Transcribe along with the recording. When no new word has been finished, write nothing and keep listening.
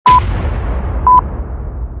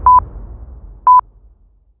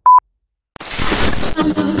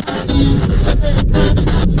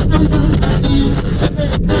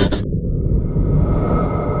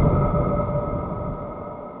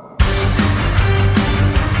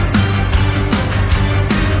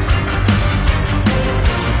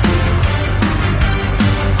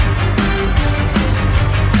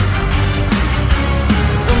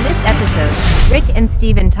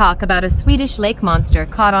Steven talk about a Swedish lake monster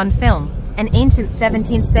caught on film. An ancient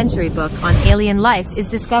 17th century book on alien life is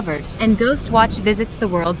discovered, and Ghostwatch visits the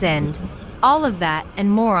world's end. All of that and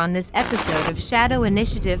more on this episode of Shadow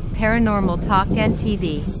Initiative Paranormal Talk and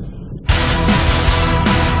TV.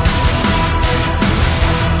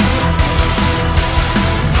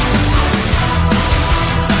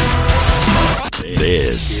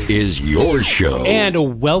 This is your show.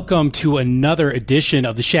 And welcome to another edition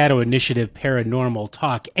of the Shadow Initiative Paranormal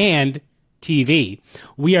Talk and TV.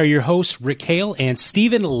 We are your hosts, Rick Hale and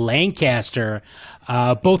Stephen Lancaster.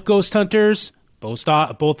 Both ghost hunters, both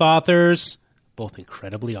authors, both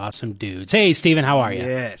incredibly awesome dudes. Hey, Stephen, how are you?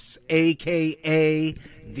 Yes, a.k.a.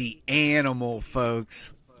 the animal,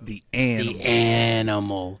 folks. The animal. The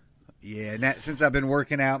animal. Yeah, and since I've been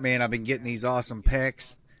working out, man, I've been getting these awesome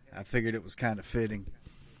pecs. I figured it was kind of fitting.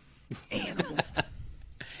 Animal.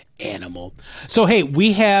 Animal. So, hey,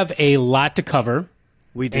 we have a lot to cover.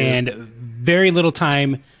 We do. And very little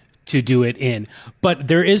time to do it in. But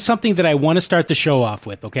there is something that I want to start the show off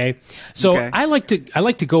with, okay? So Okay. I like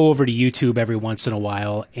to go over to YouTube every once in a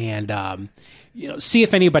while and see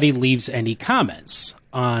if anybody leaves any comments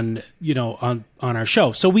on our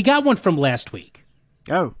show. So we got one from last week.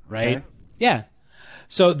 Oh, Right? okay. Yeah.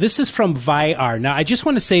 So this is from VIR. Now, I just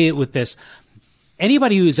want to say it with this.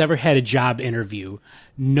 Anybody who has ever had a job interview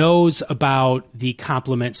knows about the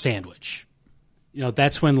compliment sandwich.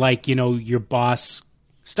 That's when, your boss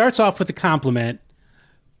starts off with a compliment,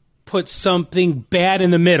 puts something bad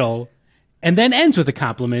in the middle, and then ends with a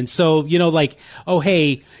compliment. So, oh,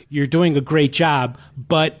 hey, you're doing a great job,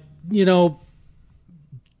 but,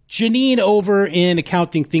 Janine over in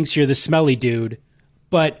accounting thinks you're the smelly dude,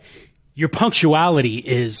 but your punctuality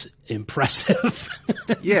is impressive.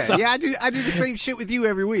 Yeah, I do the same shit with you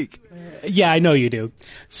every week. Yeah, I know you do.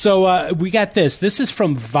 So we got this. This is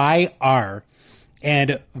from VIR.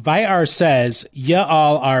 And VIR says, "Ya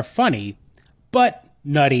all are funny, but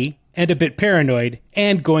nutty and a bit paranoid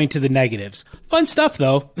and going to the negatives. Fun stuff,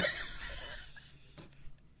 though."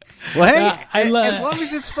 Well, hey, I as long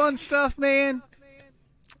as it's fun stuff, man.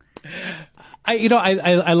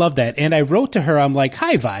 I love that. And I wrote to her, I'm like,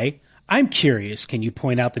 "Hi, Vi. I'm curious. Can you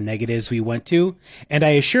point out the negatives we went to? And I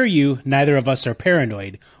assure you, neither of us are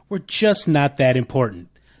paranoid. We're just not that important.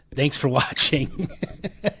 Thanks for watching."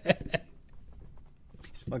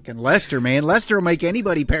 It's fucking Lester, man. Lester will make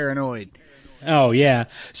anybody paranoid. Oh yeah.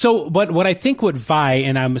 So, but what I think what Vi,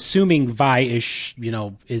 and I'm assuming Vi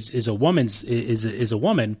is a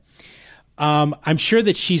woman. I'm sure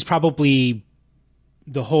that she's probably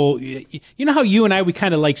the whole. How you and I we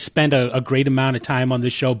kind of like spend a great amount of time on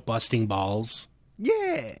this show busting balls.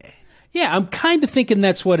 Yeah. Yeah, I'm kind of thinking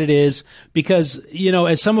that's what it is because,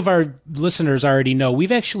 as some of our listeners already know,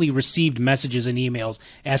 we've actually received messages and emails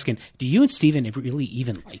asking, do you and Steven really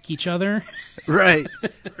even like each other? Right.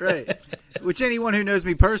 Which anyone who knows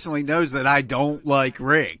me personally knows that I don't like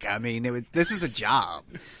Rick. I mean, this is a job.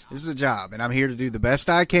 This is a job, and I'm here to do the best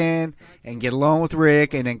I can and get along with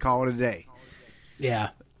Rick and then call it a day. Yeah.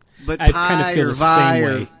 But I Pi kind of feel or the Vi same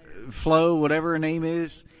or way. Flo, whatever her name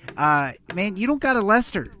is, man, you don't got a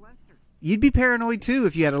Lester. You'd be paranoid, too,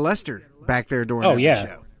 if you had a Lester back there during the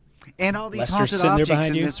show. And all these Lester haunted sitting there objects behind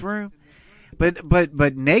in you? this room.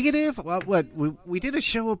 But negative? What? We did a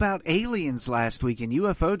show about aliens last week and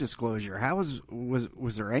UFO disclosure. How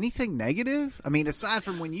was there anything negative? I mean, aside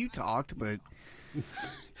from when you talked, but...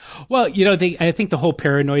 Well, I think the whole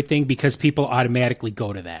paranoid thing, because people automatically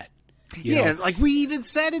go to that. Yeah, like we even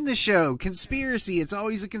said in the show, conspiracy. It's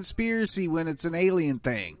always a conspiracy when it's an alien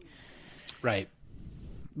thing. Right.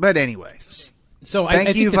 But anyways, so thank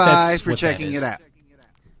I you, think Vi, that's for what checking that is. it out.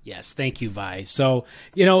 Yes, thank you, Vi. So,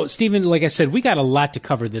 Stephen, like I said, we got a lot to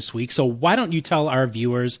cover this week. So why don't you tell our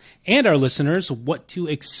viewers and our what to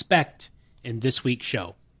expect in this week's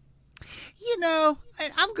show?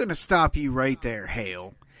 I'm going to stop you right there,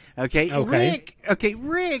 Hale. Okay. Rick.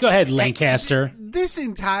 Go ahead, Lancaster. This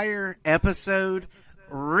entire episode,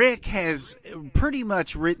 Rick has pretty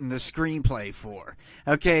much written the screenplay for.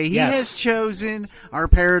 Okay, he has chosen our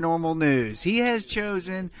paranormal news. He has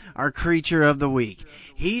chosen our creature of the week.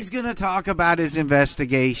 He's going to talk about his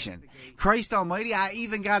investigation. Christ almighty, I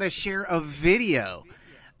even got to share a video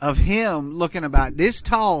of him looking about this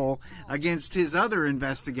tall against his other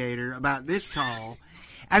investigator about this tall.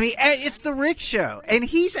 I mean, it's the Rick Show, and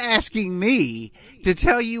he's asking me to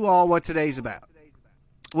tell you all what today's about.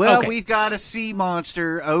 Well, we've got a sea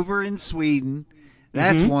monster over in Sweden.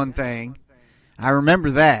 That's one thing. I remember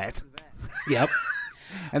that. Yep.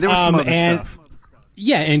 And there was some other stuff.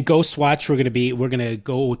 Yeah, and Ghost Watch, we're gonna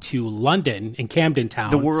go to London in Camden Town.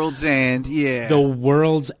 The World's End, yeah. The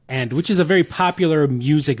World's End, which is a very popular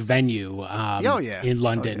music venue in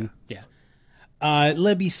London. Oh, yeah.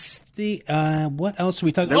 Let me see. What else are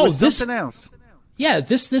we talking about? There was something else. Yeah,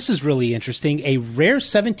 this is really interesting. A rare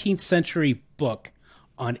 17th century book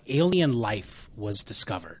on alien life was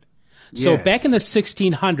discovered. So back in the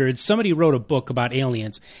 1600s, somebody wrote a book about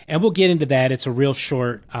aliens, and we'll get into that. It's a real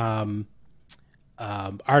short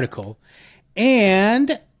article.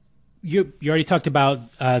 And you already talked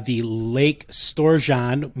about the Lake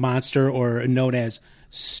Sturgeon monster, or known as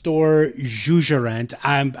Sturgeonant.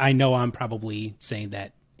 I know I'm probably saying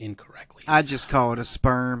that incorrectly. I just call it a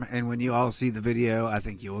sperm, and when you all see the video, I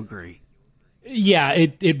think you'll agree. Yeah,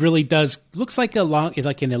 it really does. Looks like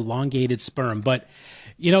an elongated sperm. But,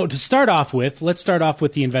 to start off with, let's start off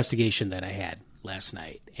with the investigation that I had last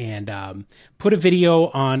night, and put a video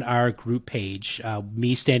on our group page,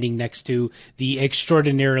 me standing next to the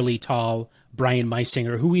extraordinarily tall Brian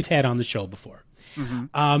Meisinger, who we've had on the show before.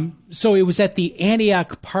 Mm-hmm. So it was at the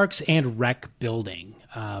Antioch Parks and Rec building.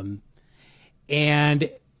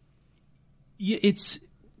 And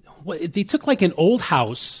they took like an old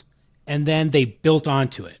house and then they built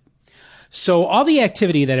onto it. So all the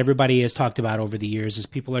activity that everybody has talked about over the years is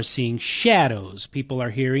people are seeing shadows, people are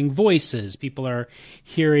hearing voices, people are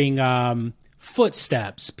hearing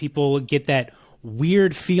footsteps, people get that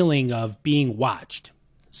weird feeling of being watched.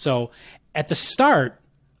 So at the start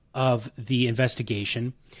of the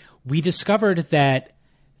investigation, we discovered that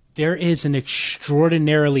there is an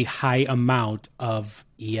extraordinarily high amount of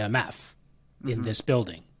EMF in this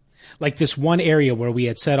building. Like this one area where we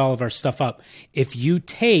had set all of our stuff up, if you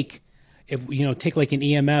take like an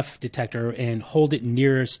EMF detector and hold it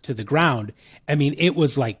nearest to the ground, I mean, it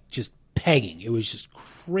was like just pegging. It was just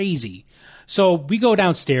crazy. So we go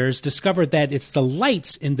downstairs, discover that it's the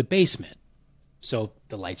lights in the basement. So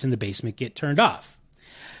the lights in the basement get turned off.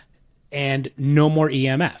 And no more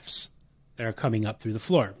EMFs that are coming up through the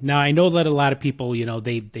floor. Now, I know that a lot of people,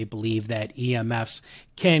 they believe that high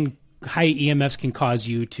EMFs can cause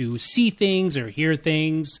you to see things or hear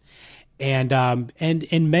things. And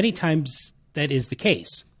many times that is the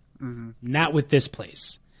case. Mm-hmm. Not with this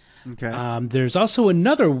place. Okay. There's also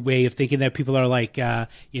another way of thinking that people are like, that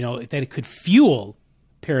it could fuel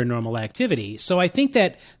paranormal activity. So I think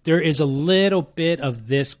that there is a little bit of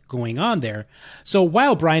this going on there. So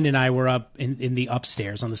while Brian and I were up in the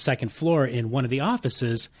upstairs on the second floor in one of the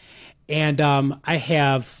offices, and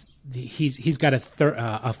he's got a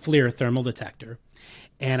FLIR thermal detector,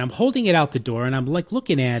 and I'm holding it out the door, and I'm like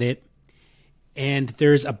looking at it, and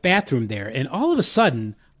there's a bathroom there, and all of a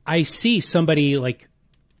sudden I see somebody like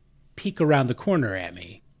peek around the corner at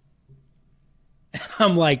me. And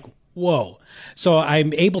I'm like, whoa. So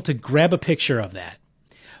I'm able to grab a picture of that.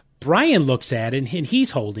 Brian looks at it, and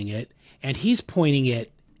he's holding it, and he's pointing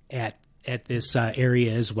it at this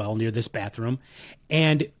area as well, near this bathroom.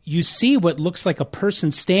 And you see what looks like a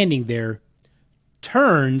person standing there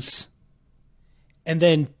turns and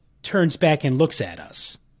then turns back and looks at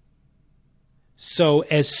us. So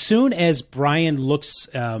as soon as Brian looks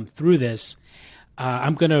through this,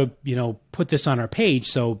 I'm going to, put this on our page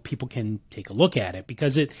so people can take a look at it,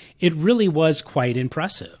 because it really was quite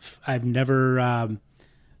impressive. I've never,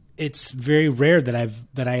 it's very rare that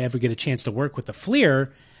I ever get a chance to work with a FLIR,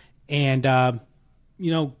 and,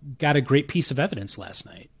 got a great piece of evidence last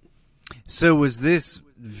night. So was this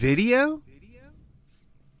video?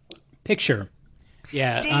 Picture.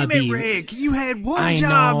 Yeah. Damn it, Rick. You had one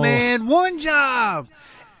job, man. One job.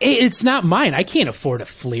 It's not mine. I can't afford a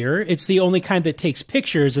FLIR. It's the only kind that takes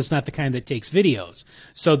pictures. It's not the kind that takes videos.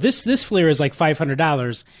 So this FLIR is like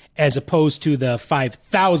 $500 as opposed to the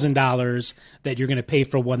 $5,000 that you're going to pay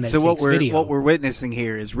for one that takes video. So what we're witnessing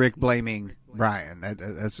here is Rick blaming Brian.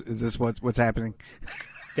 Is this what's happening?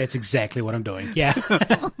 That's exactly what I'm doing. Yeah.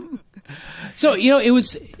 So, it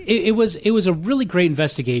was a really great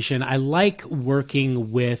investigation. I like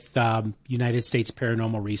working with United States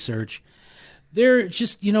Paranormal Research. They're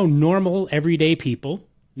just, normal, everyday people,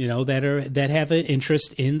 that have an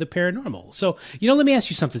interest in the paranormal. So, let me ask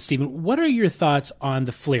you something, Stephen. What are your thoughts on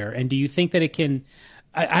the FLIR? And do you think that it can...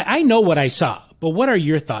 I know what I saw, but what are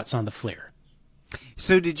your thoughts on the FLIR?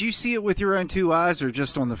 So did you see it with your own two eyes or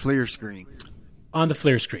just on the FLIR screen? On the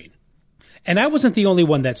FLIR screen. And I wasn't the only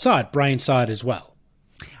one that saw it. Brian saw it as well.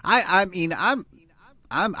 I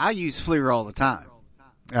use FLIR all the time.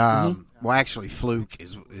 Well, actually, Fluke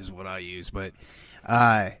is what I use. But,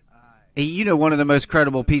 one of the most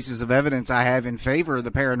credible pieces of evidence I have in favor of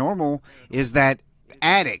the paranormal is that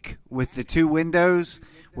attic with the two windows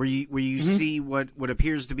where you see what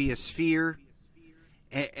appears to be a sphere,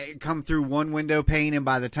 come through one window pane, and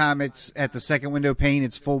by the time it's at the second window pane,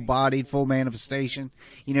 it's full-bodied, full manifestation.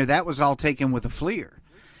 That was all taken with a FLIR,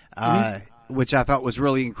 which I thought was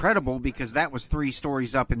really incredible because that was 3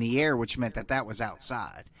 stories up in the air, which meant that was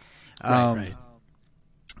outside. Right.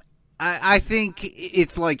 I think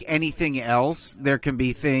it's like anything else. There can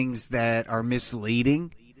be things that are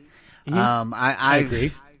misleading. I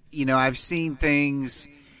agree. I've seen things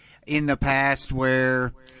in the past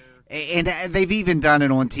where, and they've even done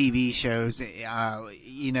it on TV shows,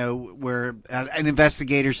 where an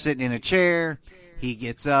investigator's sitting in a chair, he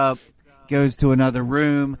gets up, goes to another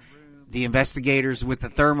room, the investigators with the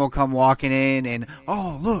thermal come walking in, and,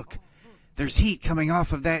 oh, look, there's heat coming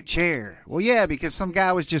off of that chair. Well, yeah, because some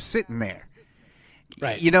guy was just sitting there.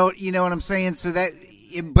 Right. You know what I'm saying? So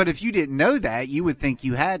but if you didn't know that, you would think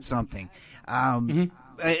you had something. One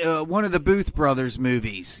of the Booth Brothers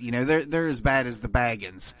movies, they're as bad as the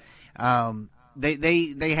Baggins.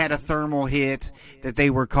 They had a thermal hit that they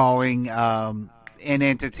were calling an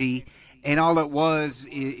entity, and all it was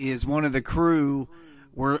is one of the crew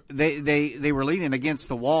they were leaning against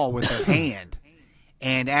the wall with their hand.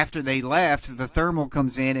 And after they left, the thermal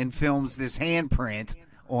comes in and films this handprint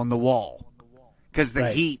on the wall because the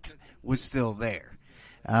heat was still there.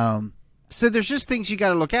 So there's just things you got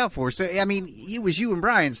to look out for. So, I mean, it was you and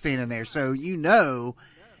Brian standing there, so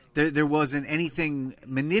there wasn't anything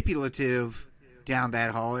manipulative down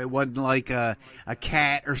that hall. It wasn't like a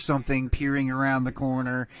cat or something peering around the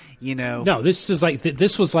corner, No, this was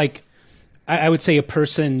like, I would say a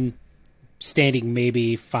person standing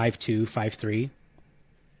maybe 5'2", 5'3",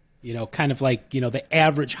 kind of like, the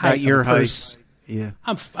average height. Your of a height. Yeah.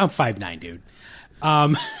 I'm 5'9", dude.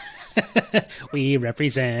 We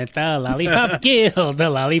represent the Lollipop Guild, the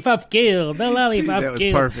Lollipop Guild, the Lollipop Guild. That was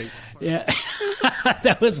perfect. Yeah.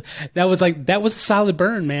 that was a solid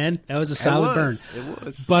burn, man. That was a solid burn. It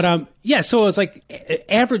was. But so it was like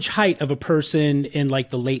average height of a person in like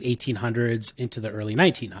the late 1800s into the early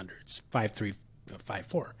 1900s, 5'3",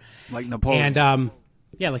 5'4". Like Napoleon. And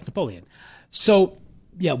like Napoleon. So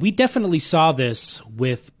yeah, we definitely saw this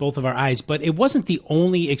with both of our eyes, but it wasn't the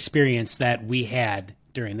only experience that we had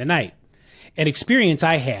during the night. An experience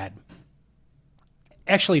I had,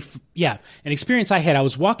 I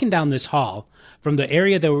was walking down this hall from the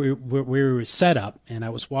area that we were set up, and I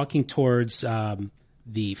was walking towards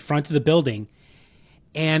the front of the building,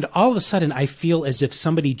 and all of a sudden I feel as if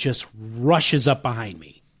somebody just rushes up behind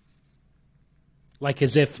me. Like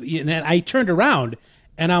as if, and I turned around,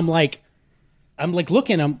 and I'm like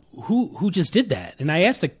looking, who just did that? And I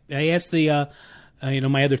asked the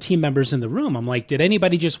my other team members in the room, I'm like, did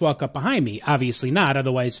anybody just walk up behind me? Obviously not.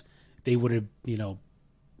 Otherwise they would have,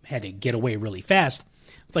 had to get away really fast.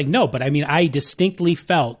 It's like, no, but I mean, I distinctly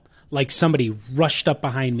felt like somebody rushed up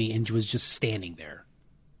behind me and was just standing there.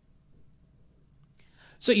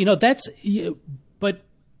 So, but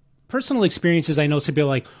personal experiences, I know some people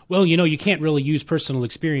are like, well, you can't really use personal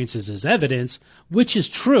experiences as evidence, which is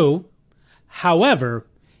true. However,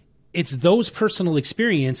 it's those personal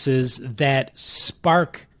experiences that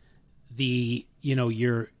spark the,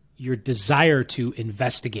 your desire to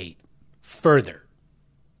investigate further.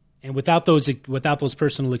 And without those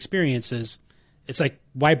personal experiences, it's like,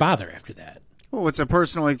 why bother after that? Well, it's a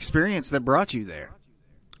personal experience that brought you there.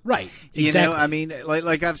 Right. Exactly. I mean,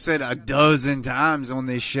 like I've said a dozen times on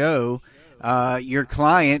this show, your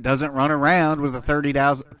client doesn't run around with a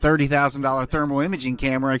 $30,000 thermal imaging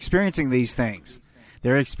camera experiencing these things.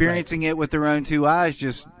 They're experiencing it with their own 2 eyes,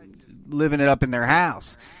 just living it up in their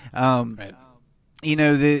house. Right.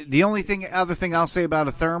 The only other thing I'll say about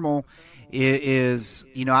a thermal is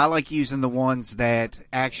I like using the ones that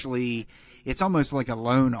actually, it's almost like a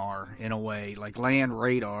LONAR in a way, like land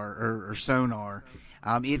radar or sonar.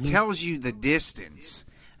 It tells you the distance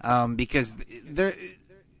because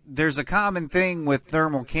there's a common thing with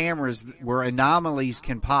thermal cameras where anomalies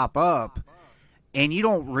can pop up, and you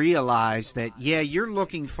don't realize that, you're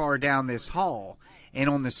looking far down this hall, and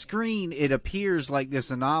on the screen it appears like this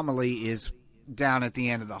anomaly is down at the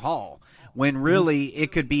end of the hall, when really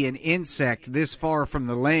it could be an insect this far from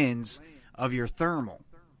the lens of your thermal.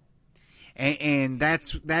 And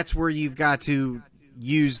that's where you've got to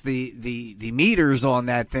use the meters on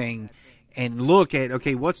that thing and look at,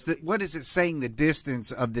 okay, what is it saying the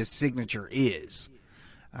distance of this signature is?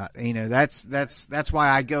 That's why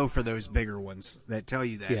I go for those bigger ones that tell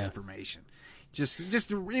you that information. Just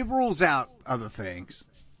it rules out other things.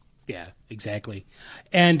 Yeah, exactly.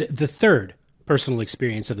 And the third personal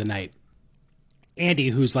experience of the night, Andy,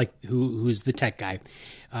 who's the tech guy,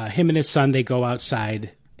 him and his son, they go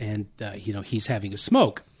outside and he's having a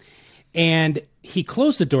smoke, And he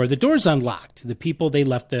closed the door. The door's unlocked. The people, they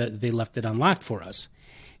left it unlocked for us.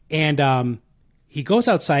 And he goes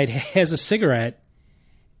outside, has a cigarette,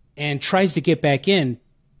 and tries to get back in.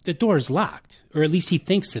 The door is locked, or at least he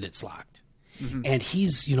thinks that it's locked. Mm-hmm. And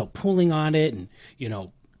he's, pulling on it and,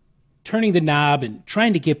 turning the knob and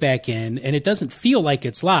trying to get back in. And it doesn't feel like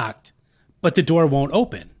it's locked, but the door won't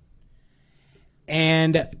open.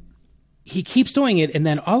 And he keeps doing it. And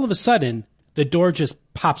then all of a sudden, the door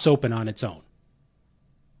just pops open on its own.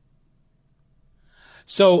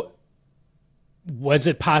 So was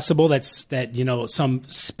it possible that some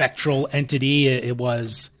spectral entity, it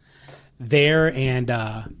was there and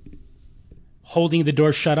holding the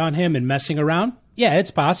door shut on him and messing around? Yeah,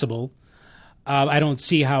 it's possible. I don't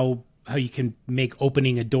see how you can make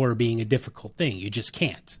opening a door being a difficult thing. You just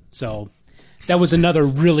can't. So that was another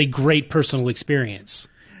really great personal experience.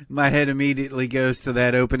 My head immediately goes to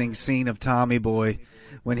that opening scene of Tommy Boy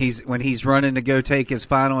when he's running to go take his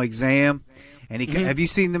final exam. And have you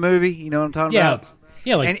seen the movie? You know what I'm talking about?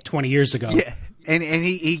 Yeah, like 20 years ago. Yeah. And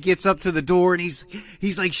he gets up to the door and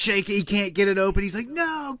he's like shaking. He can't get it open. He's like,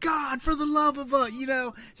 no, God, for the love of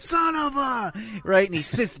son of a, right? And he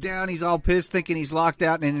sits down. He's all pissed, thinking he's locked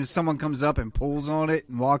out. And then someone comes up and pulls on it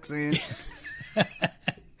and walks in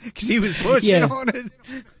because he was pushing on it.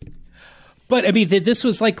 But I mean, this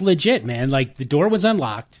was like legit, man. Like the door was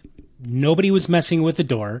unlocked. Nobody was messing with the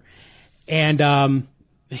door, and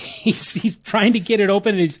he's trying to get it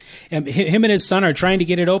open. And him and his son are trying to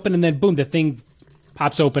get it open, and then boom, the thing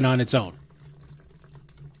pops open on its own.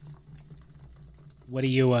 What are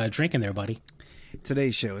you drinking there, buddy?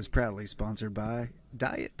 Today's show is proudly sponsored by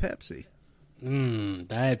Diet Pepsi.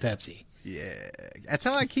 Diet Pepsi. Yeah, that's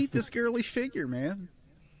how I keep this girlish figure, man.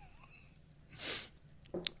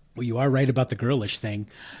 Well, you are right about the girlish thing.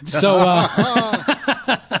 So,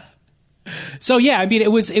 so yeah, I mean,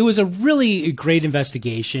 it was a really great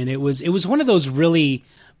investigation. It was one of those really,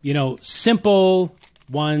 simple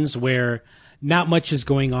ones where not much is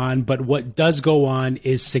going on, but what does go on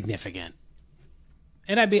is significant.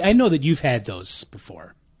 And I know that you've had those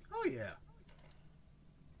before. Oh yeah.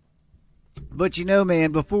 But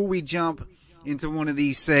man, before we jump into one of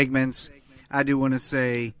these segments, I do want to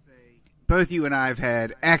say both you and I have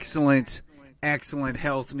had excellent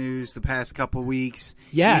health news the past couple weeks.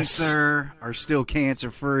 Yes. You, sir, are still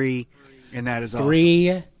cancer-free, and that is awesome.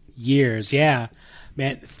 3 years, yeah.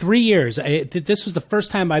 Man, 3 years. This was the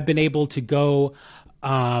first time I've been able to go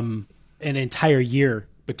an entire year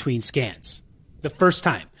between scans. The first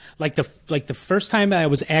time. Like the first time I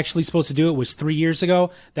was actually supposed to do it was 3 years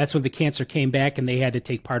ago. That's when the cancer came back, and they had to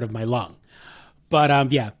take part of my lung.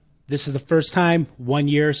 But, yeah. This is the first time, 1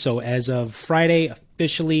 year. So as of Friday,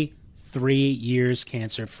 officially 3 years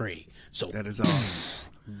cancer free. So that is awesome.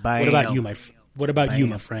 What about you,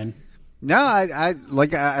 my friend? No, I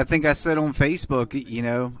think I said on Facebook,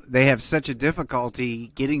 they have such a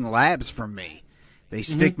difficulty getting labs from me. They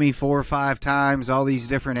stick me 4 or 5 times, all these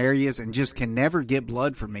different areas, and just can never get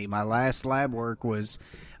blood from me. My last lab work was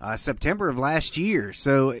September of last year.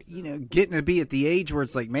 So, getting to be at the age where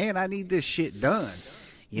it's like, man, I need this shit done.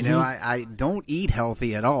 I don't eat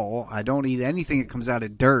healthy at all. I don't eat anything that comes out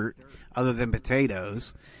of dirt other than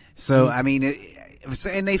potatoes. So, I mean,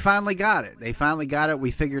 and they finally got it.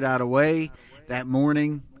 We figured out a way. That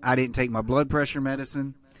morning, I didn't take my blood pressure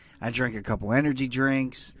medicine. I drank a couple energy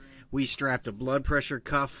drinks. We strapped a blood pressure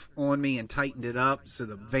cuff on me and tightened it up so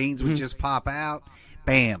the veins would just pop out.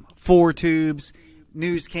 Bam. 4 tubes.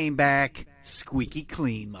 News came back. Squeaky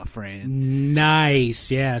clean, my friend. Nice,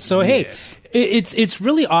 yeah. So yes. Hey, it's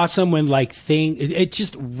really awesome when it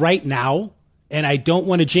just right now, and I don't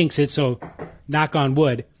want to jinx it, so knock on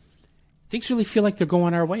wood. Things really feel like they're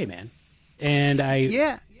going our way, man. And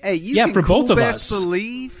hey, you can for both of us,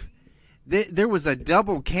 believe that there was a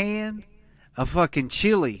double can of fucking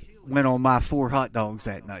chili went on my 4 hot dogs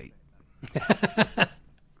that night.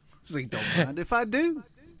 It's like, don't mind if I do.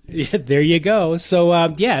 Yeah, there you go.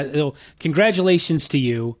 So, congratulations to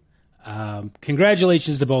you.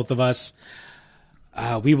 Congratulations to both of us.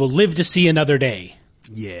 We will live to see another day.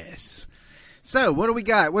 Yes. So, what do we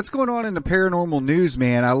got? What's going on in the paranormal news,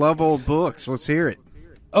 man? I love old books. Let's hear it.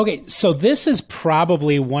 Okay, so this is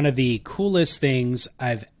probably one of the coolest things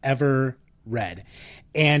I've ever read.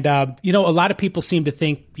 And, a lot of people seem to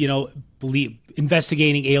think, believe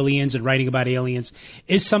investigating aliens and writing about aliens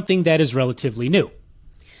is something that is relatively new.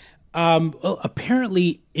 Well,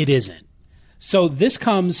 apparently it isn't. So this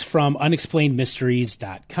comes from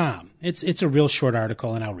unexplainedmysteries.com. It's a real short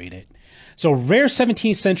article, and I'll read it. So, rare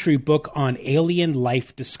 17th century book on alien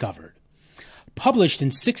life discovered. Published in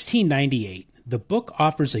 1698, the book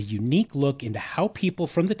offers a unique look into how people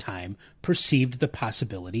from the time perceived the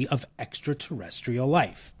possibility of extraterrestrial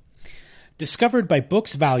life. Discovered by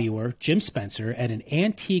books valuer Jim Spencer at an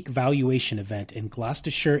antique valuation event in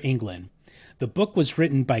Gloucestershire, England, the book was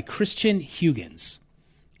written by Christian Huygens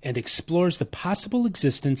and explores the possible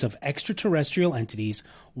existence of extraterrestrial entities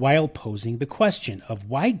while posing the question of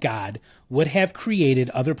why God would have created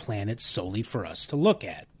other planets solely for us to look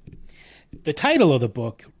at. The title of the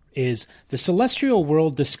book is The Celestial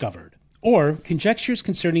World Discovered, or Conjectures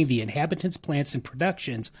Concerning the Inhabitants, Plants, and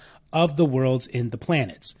Productions of the Worlds in the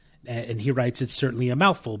Planets. And he writes it's certainly a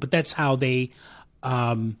mouthful, but that's how they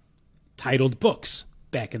titled books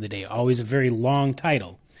back in the day. Always a very long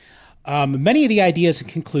title. Many of the ideas and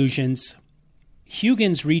conclusions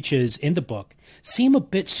Huygens reaches in the book seem a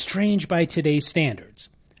bit strange by today's standards.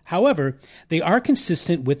 However, they are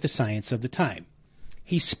consistent with the science of the time.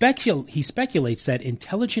 He speculates that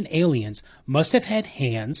intelligent aliens must have had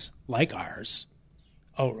hands like ours,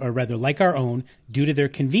 or rather like our own, due to their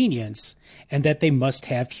convenience, and that they must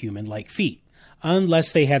have human-like feet,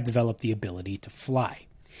 unless they have developed the ability to fly.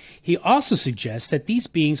 He also suggests that these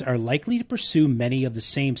beings are likely to pursue many of the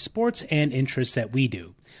same sports and interests that we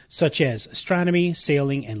do, such as astronomy,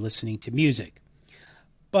 sailing, and listening to music,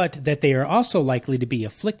 but that they are also likely to be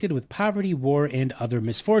afflicted with poverty, war, and other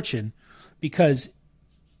misfortune, because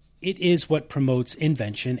it is what promotes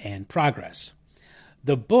invention and progress.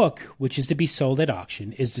 The book, which is to be sold at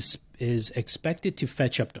auction, is expected to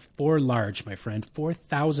fetch up to my friend,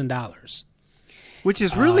 $4,000. Which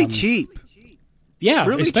is really cheap. Yeah,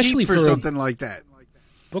 really especially cheap for something like that.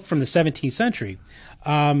 Book from the 17th century.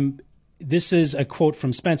 This is a quote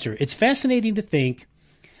from Spencer. It's fascinating to think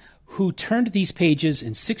who turned these pages in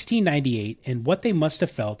 1698 and what they must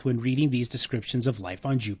have felt when reading these descriptions of life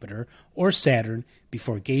on Jupiter or Saturn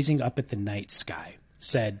before gazing up at the night sky,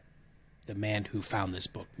 said the man who found this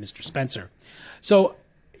book, Mr. Spencer. So,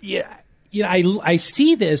 I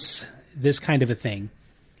see this kind of a thing,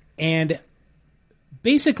 and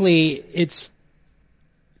basically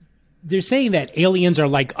they're saying that aliens are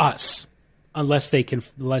like us unless they can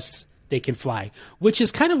fly, which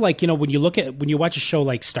is kind of like, when you watch a show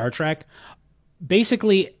like Star Trek,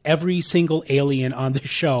 basically every single alien on the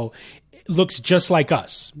show looks just like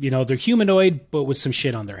us. They're humanoid, but with some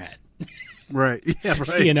shit on their head. Right. Yeah,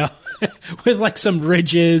 right. With like some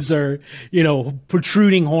ridges or,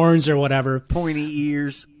 protruding horns or whatever. Pointy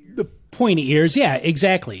ears. Pointy ears, yeah,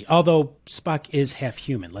 exactly. Although Spock is half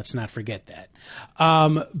human, let's not forget that.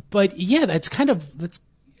 But yeah,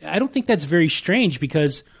 I don't think that's very strange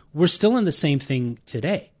because we're still in the same thing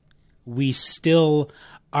today. We still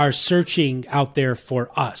are searching out there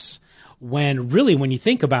for us. When really, when you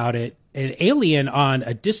think about it, an alien on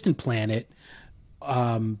a distant planet,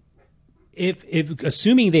 if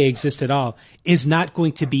assuming they exist at all, is not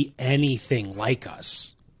going to be anything like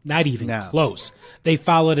us. Not even close. They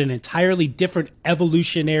followed an entirely different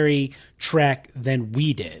evolutionary track than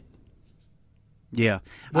we did. Yeah.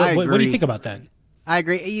 What do you think about that? I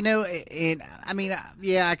agree. And I mean,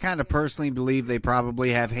 yeah, I kind of personally believe they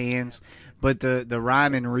probably have hands, but the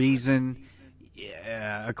rhyme and reason,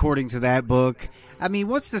 according to that book, I mean,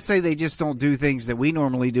 what's to say they just don't do things that we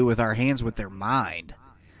normally do with our hands with their mind?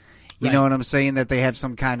 You know what I'm saying? That they have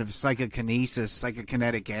some kind of psychokinesis,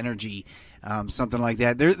 psychokinetic energy, something like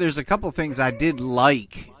that. There's a couple things I did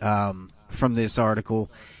like from this article.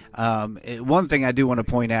 One thing I do want to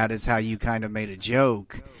point out is how you kind of made a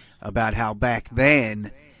joke about how back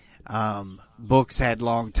then books had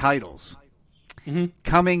long titles. Mm-hmm.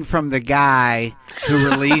 Coming from the guy who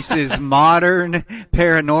releases modern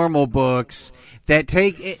paranormal books that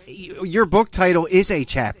your book title is a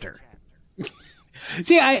chapter.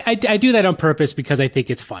 See, I do that on purpose because I think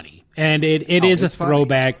it's funny, and it is a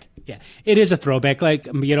throwback. Funny. Yeah, it is a throwback.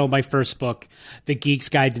 Like, my first book, The Geek's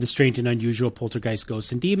Guide to the Strange and Unusual Poltergeist,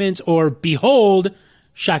 Ghosts, and Demons, or Behold,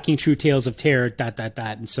 Shocking True Tales of Terror, ...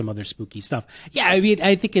 and some other spooky stuff. Yeah, I mean,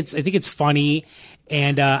 I think it's funny,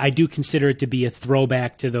 and I do consider it to be a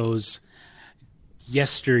throwback to those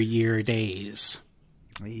yesteryear days.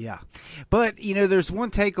 Yeah. But, there's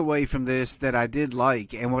one takeaway from this that I did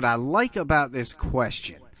like, and what I like about this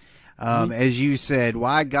question, as you said,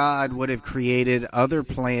 why God would have created other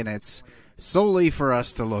planets solely for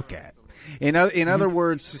us to look at. In other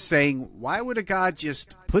words, saying, why would a God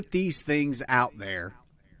just put these things out there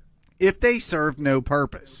if they serve no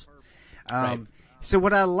purpose? Right. So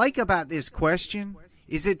what I like about this question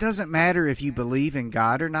is it doesn't matter if you believe in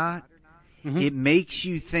God or not. Mm-hmm. It makes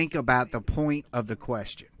you think about the point of the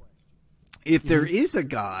question. If there is a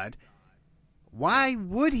God, why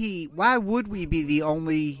would we be the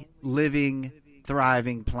only living,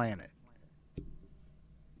 thriving planet?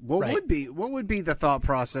 what would be the thought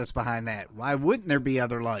process behind that? Why wouldn't there be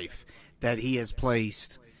other life that he has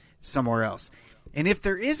placed somewhere else? And if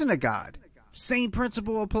there isn't a God, same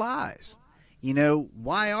principle applies.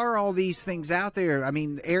 Why are all these things out there? I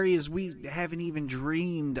mean, areas we haven't even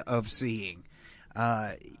dreamed of seeing.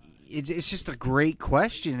 It's just a great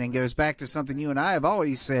question, and goes back to something you and I have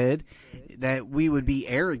always said, that we would be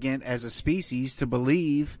arrogant as a species to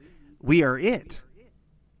believe we are it.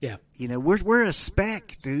 Yeah. We're a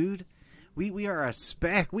speck, dude. We are a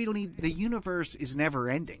speck. The universe is never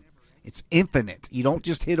ending. It's infinite. You don't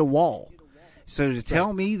just hit a wall. So to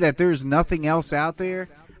tell me that there's nothing else out there,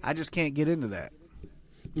 I just can't get into that.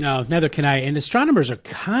 No, neither can I. And astronomers are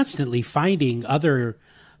constantly finding other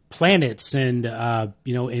planets and,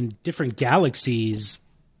 in different galaxies,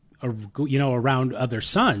 around other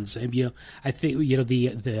suns. And, I think,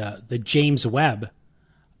 the James Webb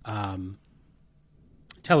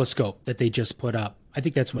telescope that they just put up, I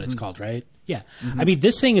think that's what it's called, right? Yeah. I mean,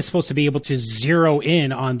 this thing is supposed to be able to zero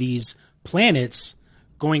in on these planets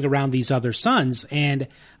going around these other suns. And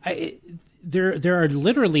there are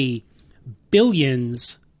literally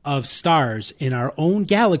billions of stars in our own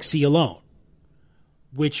galaxy alone,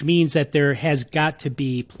 which means that there has got to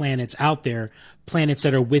be planets out there, planets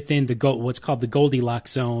that are within what's called the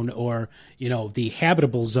Goldilocks zone, or the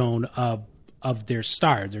habitable zone of their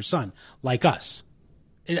star, their sun, like us.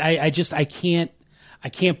 I can't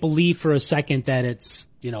believe for a second that it's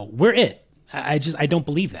we're it. I don't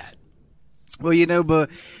believe that. Well, but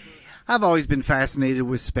I've always been fascinated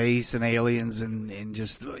with space and aliens and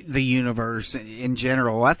just the universe in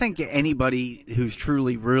general. I think anybody who's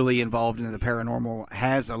truly, really involved in the paranormal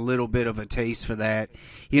has a little bit of a taste for that.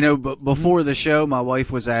 But before the show, my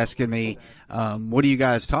wife was asking me, what are you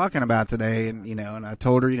guys talking about today? And, and I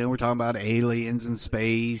told her, we're talking about aliens and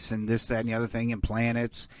space and this, that, and the other thing, and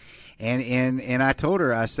planets. And I told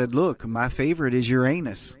her, I said, look, my favorite is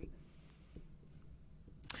Uranus.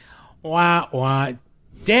 Wah, wah.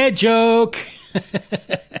 Dad joke.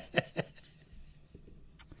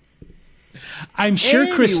 I'm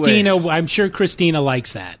sure Christina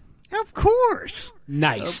likes that. Of course.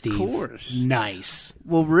 Nice, Steve. Of course. Nice.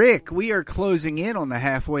 Well, Rick, we are closing in on the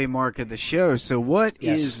halfway mark of the show. So what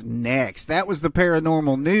is next? That was the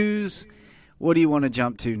paranormal news. What do you want to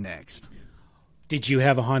jump to next? Did you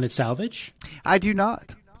have a haunted salvage? I do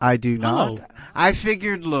not. Oh. I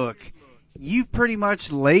figured, look, you've pretty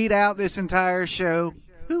much laid out this entire show.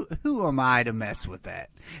 Who am I to mess with that?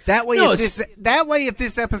 That way, if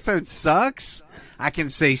this episode sucks, I can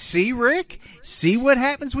say, "See, Rick, see what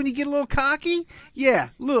happens when you get a little cocky."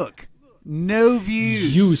 Yeah, look, no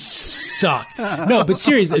views. You suck. No, but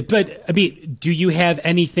seriously, do you have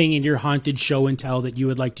anything in your haunted show and tell that you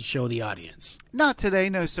would like to show the audience? Not today,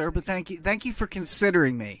 no, sir. But thank you for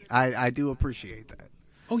considering me. I do appreciate that.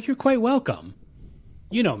 Oh, you're quite welcome.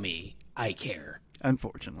 You know me. I care.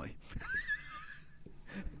 Unfortunately.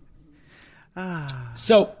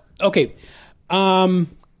 So, okay.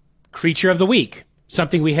 Creature of the Week.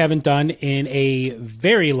 Something we haven't done in a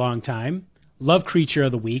very long time. Love Creature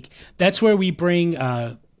of the Week. That's where we bring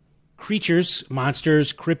creatures,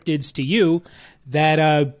 monsters, cryptids to you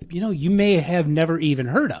that, you may have never even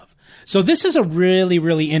heard of. So this is a really,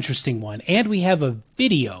 really interesting one. And we have a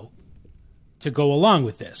video to go along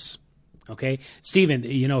with this. Okay? Stephen,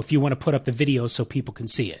 if you want to put up the video so people can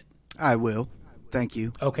see it. I will. Thank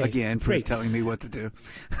you again for great. telling me what to do.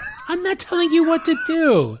 I'm not telling you what to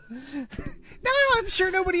do. No, I'm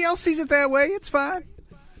sure nobody else sees it that way. It's fine.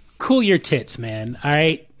 Cool your tits, man. All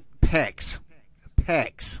right? Pecs.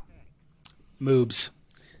 Moobs.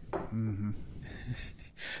 Mm-hmm.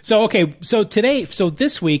 So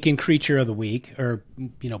this week in Creature of the Week, or,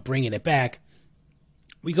 bringing it back,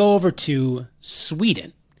 we go over to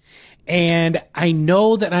Sweden. And I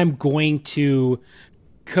know that I'm going to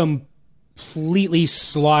completely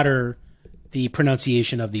slaughter the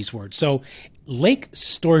pronunciation of these words. So Lake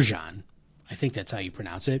Storjan, I think that's how you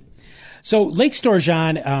pronounce it. So Lake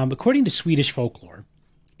Storjan, according to Swedish folklore,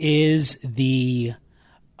 is the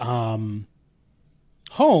home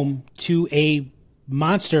to a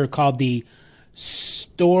monster called the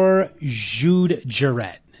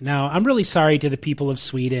Storjudjuret. Now, I'm really sorry to the people of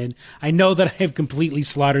Sweden. I know that I have completely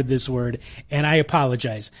slaughtered this word, and I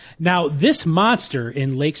apologize. Now, this monster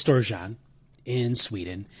in Lake Storjan in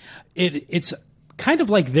Sweden, it's kind of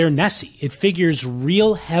like their Nessie. It figures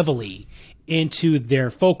real heavily into their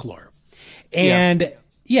folklore. And,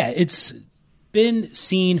 it's been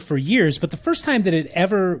seen for years, but the first time that it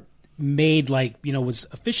ever made, was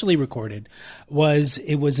officially recorded was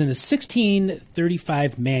in a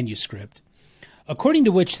 1635 manuscript, according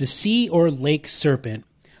to which the sea or lake serpent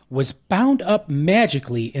was bound up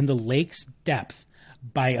magically in the lake's depth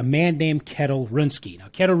by a man named Ketil Runsky. Now,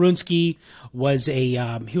 Ketil Runsky was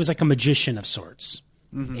he was like a magician of sorts.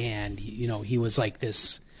 Mm-hmm. And, he was like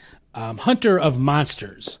this hunter of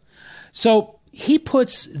monsters. So he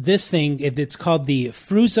puts this thing, it's called the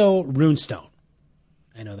Fruzo runestone.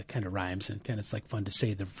 I know that kind of rhymes and kind of it's like fun to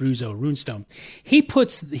say, the Fruzo runestone.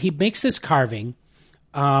 He makes this carving.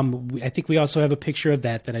 I think we also have a picture of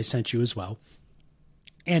that I sent you as well.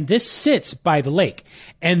 And this sits by the lake.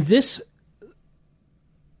 And this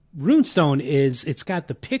runestone it's got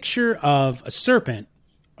the picture of a serpent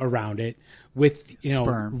around it with,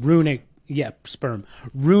 sperm.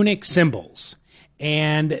 runic symbols.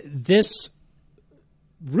 And this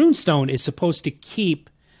runestone is supposed to keep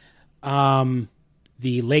the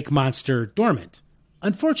lake monster dormant.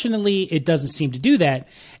 Unfortunately, it doesn't seem to do that,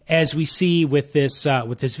 as we see with this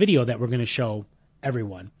video that we're going to show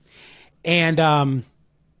everyone. And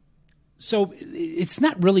so it's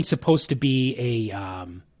not really supposed to be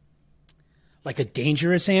like a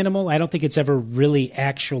dangerous animal. I don't think it's ever really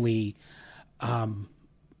actually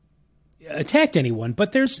attacked anyone.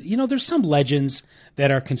 But there's some legends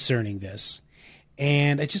that are concerning this,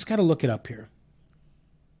 and I just got to look it up here.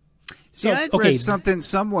 So, yeah, I'd read something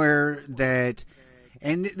somewhere that,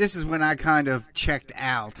 and this is when I kind of checked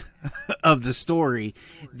out of the story,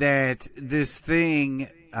 that this thing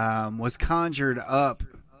was conjured up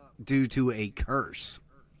due to a curse.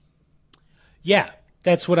 Yeah,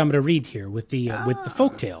 that's what I'm going to read here with the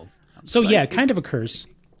folktale. So psychic. Yeah, kind of a curse.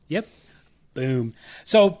 Yep. Boom.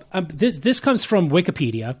 So this comes from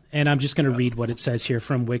Wikipedia, and I'm just going to read what it says here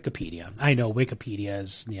from Wikipedia. I know Wikipedia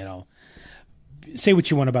is, say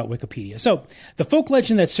what you want about Wikipedia. So the folk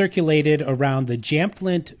legend that circulated around the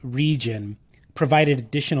Jämtland region provided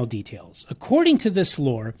additional details. According to this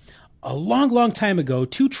lore, a long, long time ago,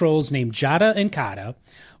 two trolls named Jada and Kada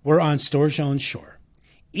were on Storjon's shore,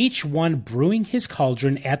 each one brewing his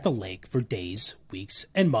cauldron at the lake for days, weeks,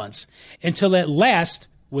 and months, until at last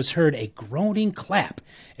was heard a groaning clap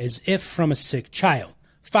as if from a sick child,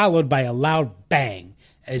 followed by a loud bang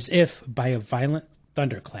as if by a violent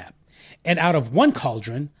thunderclap. And out of one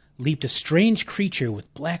cauldron leaped a strange creature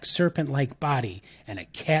with black serpent-like body and a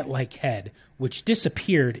cat-like head, which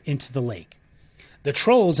disappeared into the lake. The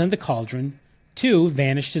trolls and the cauldron, too,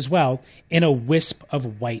 vanished as well in a wisp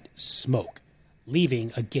of white smoke,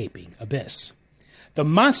 leaving a gaping abyss. The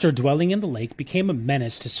monster dwelling in the lake became a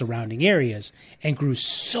menace to surrounding areas and grew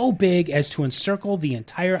so big as to encircle the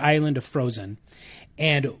entire island of Frozen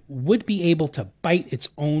and would be able to bite its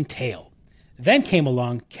own tail. Then came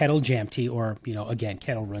along Ketil Jämte, or, again,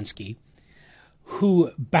 Ketil Runsky,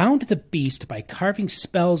 who bound the beast by carving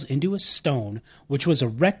spells into a stone which was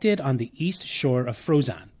erected on the east shore of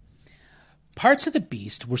Frozen. Parts of the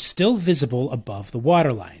beast were still visible above the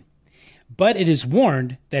waterline, but it is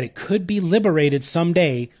warned that it could be liberated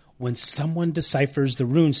someday when someone deciphers the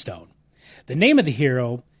runestone. The name of the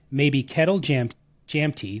hero may be Ketil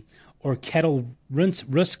Jämte or Ketil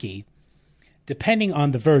Runsky, depending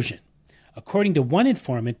on the version. According to one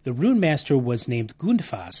informant, the rune master was named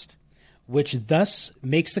Gundfast, which thus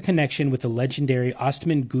makes the connection with the legendary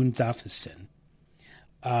Ostman Gundafsson,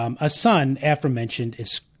 a son aforementioned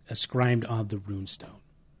is inscribed on the runestone.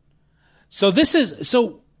 So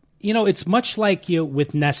it's much like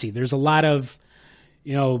with Nessie. There's a lot of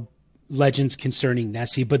legends concerning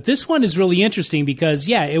Nessie, but this one is really interesting because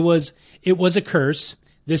it was a curse.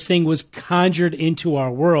 This thing was conjured into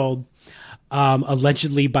our world.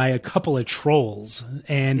 Allegedly by a couple of trolls,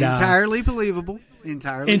 and entirely believable.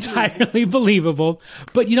 Entirely believable.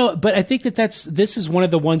 But but I think this is one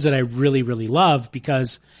of the ones that I really, really love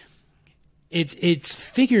because it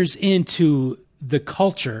figures into the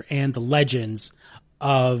culture and the legends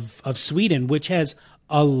of Sweden, which has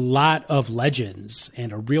a lot of legends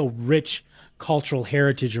and a real rich cultural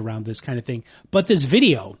heritage around this kind of thing. But this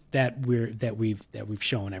video that we've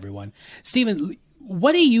shown everyone, Stephen,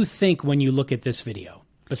 what do you think when you look at this video,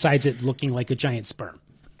 besides it looking like a giant sperm?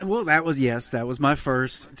 Well, that was my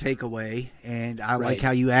first takeaway, and I like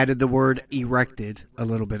how you added the word erected a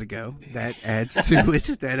little bit ago. That adds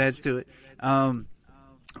to it.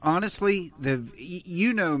 Honestly,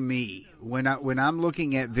 me, when I'm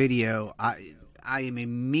looking at video, I am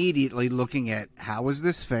immediately looking at how is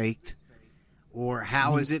this faked, or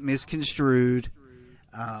how is it misconstrued.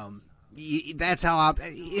 That's how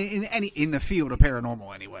in the field of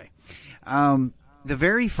paranormal anyway. The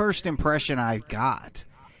very first impression I got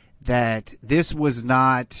that this was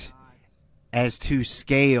not as to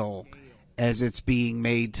scale as it's being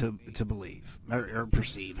made to believe or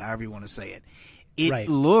perceive, however you want to say it. It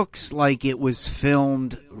looks like it was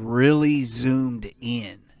filmed really zoomed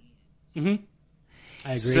in. Mm-hmm. I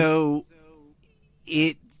agree. So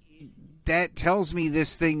that tells me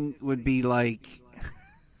this thing would be like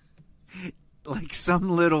some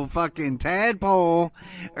little fucking tadpole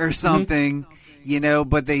or something,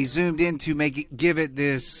 but they zoomed in to give it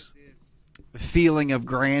this feeling of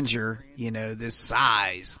grandeur, this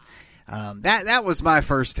size. That was my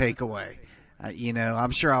first takeaway.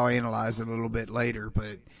 I'm sure I'll analyze it a little bit later,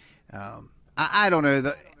 but I don't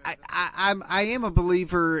know. I am a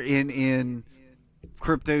believer in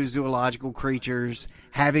cryptozoological creatures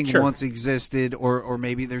having once existed, or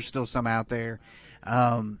maybe there's still some out there.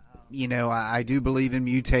 I do believe in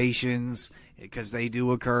mutations because they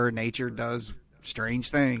do occur. Nature does strange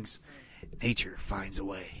things. Nature finds a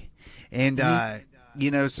way. And,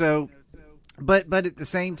 so, but at the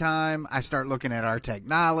same time, I start looking at our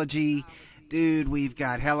technology. Dude, we've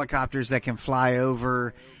got helicopters that can fly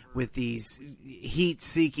over with these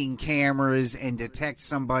heat-seeking cameras and detect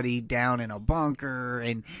somebody down in a bunker.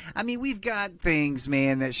 And, I mean, we've got things,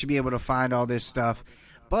 man, that should be able to find all this stuff.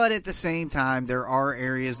 But at the same time, there are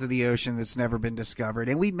areas of the ocean that's never been discovered,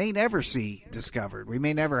 and we may never see discovered. We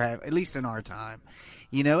may never have, at least in our time.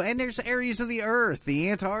 And there's areas of the Earth, the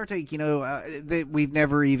Antarctic, that we've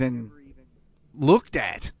never even looked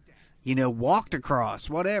at, walked across,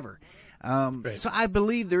 whatever. Right. So I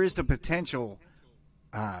believe there is the potential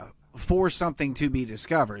for something to be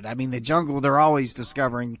discovered. I mean, the jungle, they're always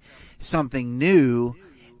discovering something new,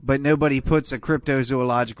 but nobody puts a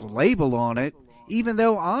cryptozoological label on it, even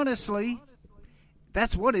though, honestly,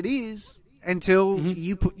 that's what it is until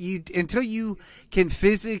until you can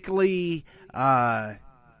physically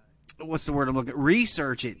what's the word I'm looking at?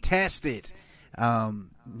 Research it, test it,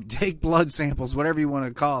 take blood samples, whatever you want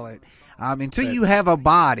to call it. Until you have a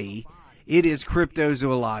body, it is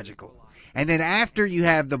cryptozoological. And then after you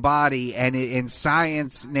have the body and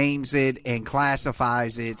science names it and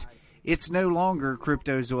classifies it, it's no longer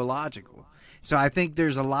cryptozoological. So I think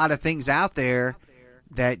there's a lot of things out there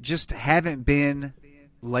that just haven't been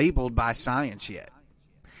labeled by science yet.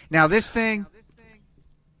 Now this thing,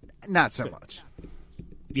 not so much.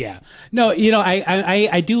 Yeah. No,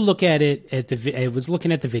 I do look at it I was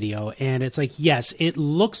looking at the video, and it's like, yes, it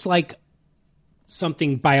looks like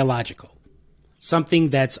something biological, something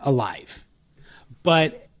that's alive.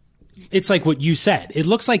 But it's like what you said. It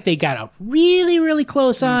looks like they got up really, really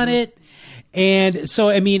close on it. And so,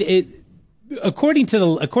 I mean, according to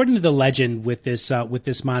the legend with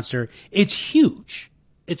this monster, it's huge.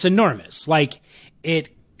 It's enormous. Like, it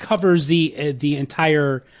covers the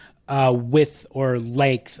entire width or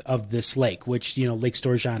length of this lake, which, Lake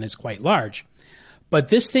Sturgeon is quite large. But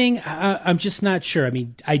this thing, I'm just not sure. I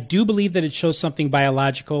mean, I do believe that it shows something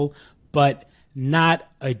biological, but not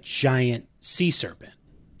a giant sea serpent.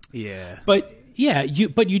 Yeah. But yeah, you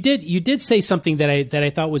did say something that I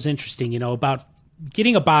thought was interesting, about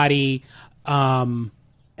getting a body and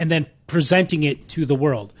then presenting it to the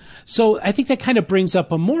world. So I think that kind of brings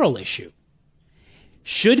up a moral issue.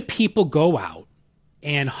 Should people go out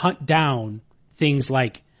and hunt down things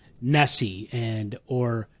like Nessie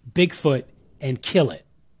or Bigfoot and kill it?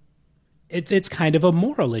 It's kind of a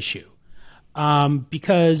moral issue,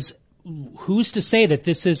 because who's to say that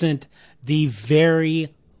this isn't the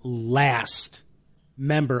very last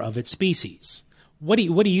member of its species? What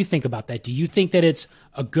do you think about that? Do you think that it's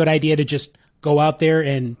a good idea to just go out there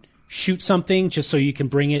and shoot something just so you can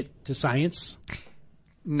bring it to science?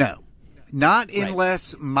 No, not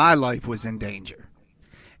unless my life was in danger.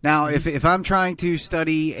 Now, if I'm trying to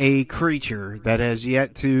study a creature that has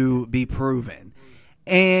yet to be proven,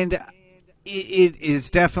 and it is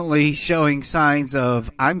definitely showing signs of,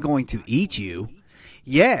 I'm going to eat you,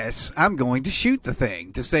 yes, I'm going to shoot the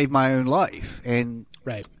thing to save my own life. And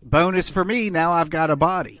bonus for me, now I've got a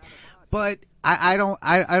body. But I don't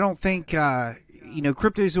think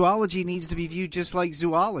cryptozoology needs to be viewed just like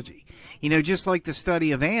zoology. Just like the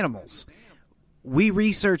study of animals. We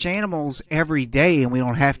research animals every day, and we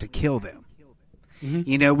don't have to kill them.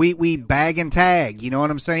 Mm-hmm. We bag and tag. You know what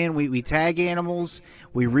I'm saying? We tag animals.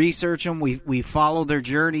 We research them. We follow their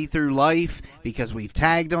journey through life because we've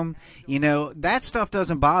tagged them. That stuff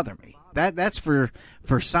doesn't bother me. That's for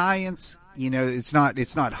science. It's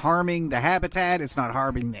not harming the habitat. It's not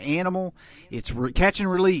harming the animal. It's catch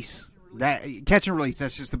and release. Catch and release.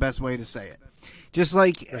 That's just the best way to say it. Just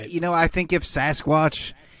like I think if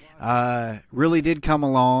Sasquatch really did come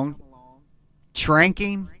along, trank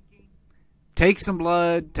him, take some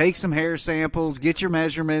blood, take some hair samples, get your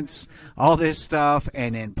measurements, all this stuff,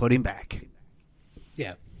 and then put him back.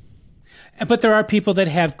 Yeah. But there are people that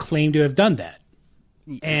have claimed to have done that.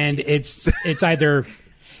 And it's either...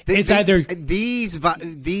 These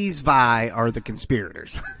Vi are the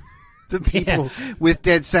conspirators. The people with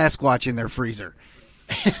dead Sasquatch in their freezer.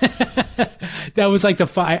 That was like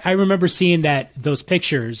I remember seeing those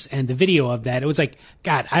pictures and the video of that. It was like,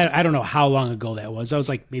 God, I don't know how long ago that was. I was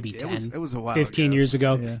like maybe 10, it was a while 15 ago. years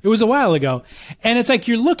ago. Yeah. It was a while ago. And it's like,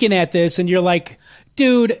 you're looking at this and you're like,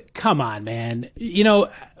 dude, come on, man. You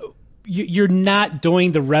know, you're not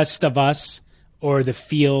doing the rest of us or the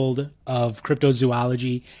field of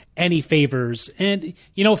cryptozoology any favors. And,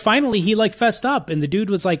 you know, finally he like fessed up and the dude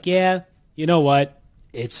was like, yeah, you know what?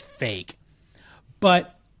 It's fake.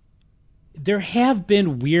 But there have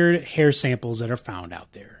been weird hair samples that are found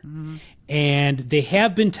out there. Mm-hmm. And they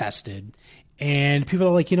have been tested. And people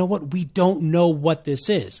are like, you know what? We don't know what this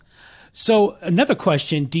is. So another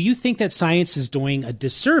question, do you think that science is doing a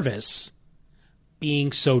disservice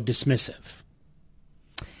being so dismissive?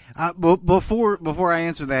 Before I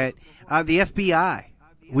answer that, the FBI.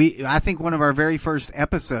 I think one of our very first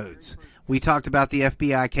episodes, we talked about the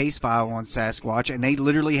FBI case file on Sasquatch, and they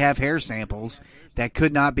literally have hair samples that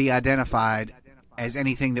could not be identified as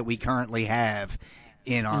anything that we currently have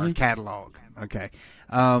in our catalog. Okay.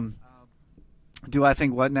 Do I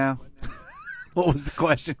think what now? What was the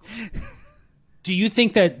question? Do you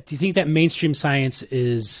think that mainstream science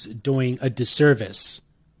is doing a disservice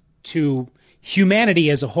to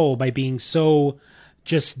humanity as a whole by being so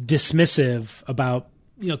just dismissive about,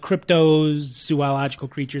 you know, cryptos, zoological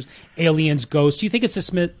creatures, aliens, ghosts? Do you think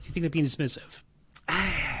they're being dismissive?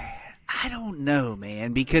 I don't know,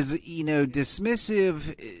 man, because, you know,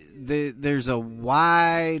 dismissive, there's a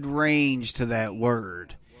wide range to that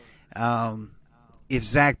word. If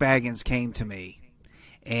Zach Baggins came to me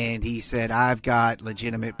and he said, I've got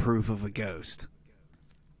legitimate proof of a ghost,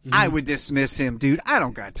 I would dismiss him. Dude, I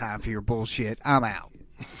don't got time for your bullshit. I'm out.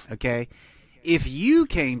 Okay? If you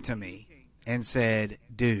came to me and said,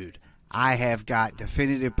 dude, I have got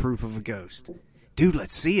definitive proof of a ghost. Dude,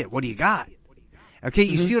 let's see it. What do you got? Okay,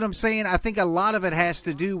 you see what I'm saying? I think a lot of it has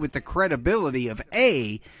to do with the credibility of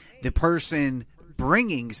A, the person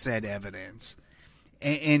bringing said evidence,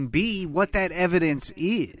 and B, what that evidence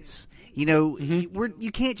is. You know,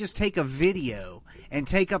 you can't just take a video and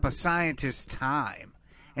take up a scientist's time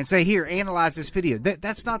and say, here, analyze this video.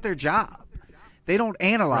 That's not their job. They don't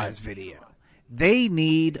analyze video. They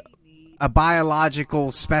need a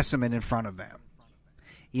biological specimen in front of them.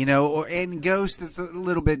 You know, and Ghost is a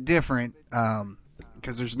little bit different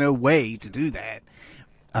because there's no way to do that.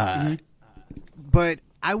 But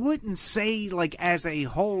I wouldn't say, like, as a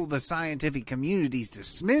whole, the scientific community's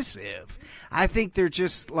dismissive. I think they're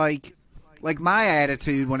just like my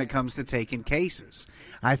attitude when it comes to taking cases.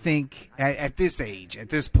 I think at this age, at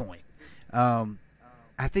this point, I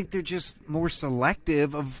think they're just more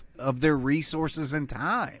selective of their resources and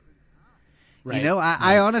time. Right. You know,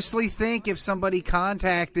 I honestly think if somebody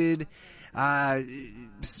contacted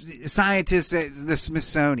scientists at the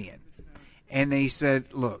Smithsonian and they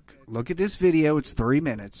said, look at this video, it's 3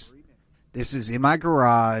 minutes. This is in my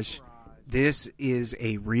garage. This is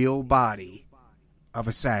a real body of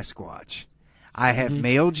a Sasquatch. I have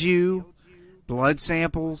mailed you blood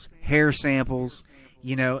samples, hair samples,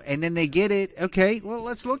 you know, and then they get it. Okay, well,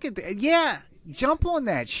 let's look at that. Yeah, jump on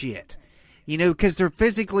that shit. You know, because they're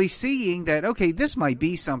physically seeing that, okay, this might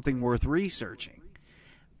be something worth researching.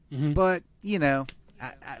 But, you know,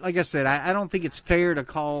 like I said, I don't think it's fair to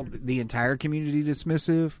call the entire community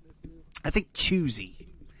dismissive. I think choosy.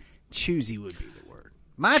 Choosy would be the word.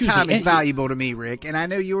 My time is valuable to me, Rick, and I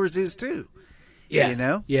know yours is too. Yeah. You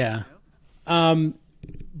know? Yeah.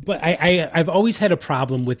 But I've always had a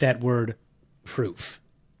problem with that word proof.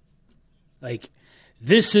 Like,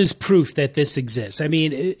 this is proof that this exists. I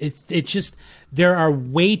mean, it just, there are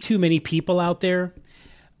way too many people out there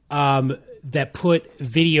that put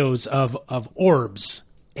videos of orbs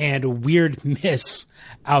and weird myths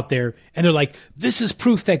out there, and they're like, this is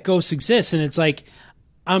proof that ghosts exist. And it's like,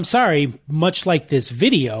 I'm sorry, much like this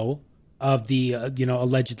video of the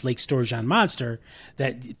alleged Lake Sturgeon monster,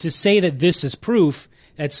 that to say that this is proof,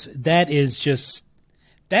 that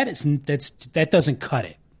doesn't cut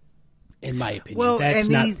it. In my opinion, well, that's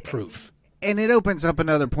not proof. And it opens up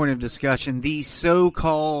another point of discussion. These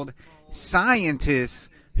so-called scientists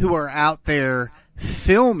who are out there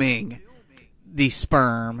filming the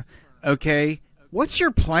sperm, okay, what's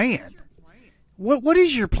your plan? What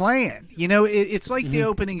is your plan? You know, it's like the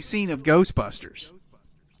opening scene of Ghostbusters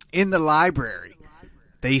in the library.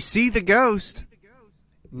 They see the ghost.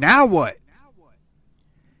 Now what?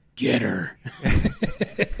 Get her.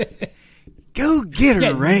 Go get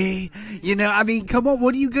her, Ray. You know, I mean, come on.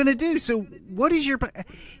 What are you going to do? So what is your...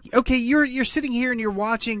 Okay, you're sitting here and you're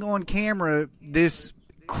watching on camera this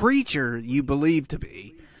creature you believe to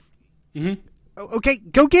be. Okay,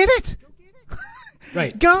 go get it.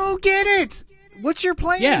 Right. Go get it. What's your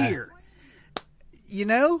plan here? You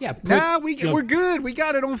know? Yeah. We're good. We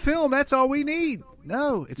got it on film. That's all we need.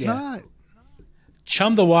 No, it's not.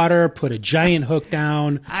 Chum the water, put a giant hook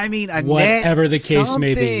down. I mean, whatever net, the case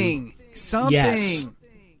may be. Something. Yes.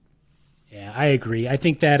 Yeah, I agree. I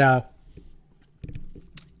think that,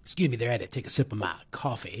 excuse me there, I had to take a sip of my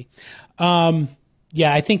coffee.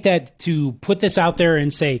 Yeah, I think that to put this out there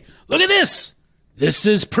and say, look at this, this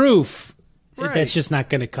is proof, that's just not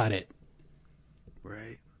going to cut it.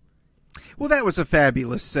 Right. Well, that was a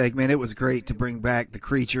fabulous segment. It was great to bring back the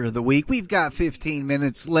Creature of the Week. We've got 15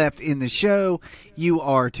 minutes left in the show. You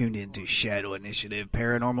are tuned into Shadow Initiative,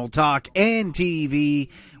 Paranormal Talk, and TV.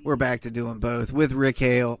 We're back to doing both with Rick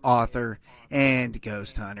Hale, author and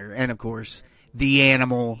ghost hunter, and, of course, the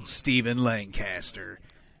animal Stephen Lancaster,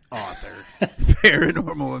 author,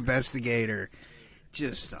 paranormal investigator,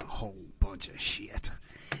 just a whole bunch of shit.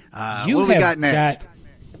 What we got next?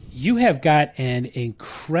 You have got an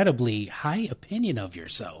incredibly high opinion of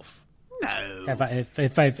yourself. No.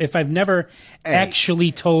 If I've never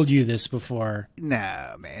actually told you this before.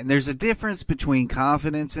 No, man. There's a difference between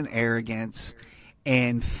confidence and arrogance,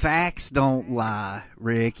 and facts don't lie,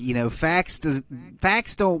 Rick. You know, facts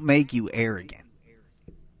don't make you arrogant.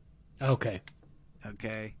 Okay.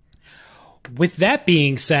 With that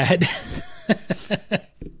being said,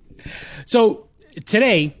 so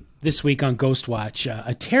today, this week on Ghost Watch,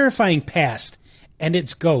 a terrifying past and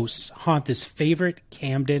its ghosts haunt this favorite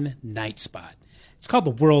Camden night spot. It's called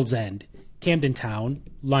the World's End, Camden Town,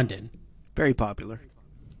 London. Very popular.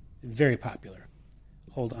 Very popular.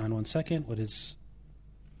 Hold on one second. What is...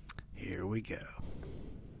 Here we go.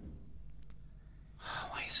 Oh,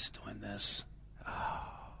 why is it doing this?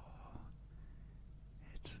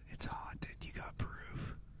 It's haunted. You got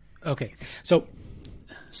proof. Okay, so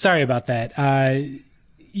sorry about that.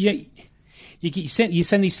 You send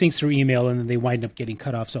these things through email and then they wind up getting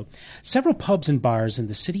cut off. So several pubs and bars in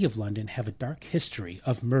the city of London have a dark history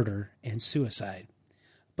of murder and suicide.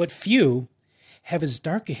 But few have as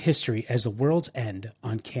dark a history as the World's End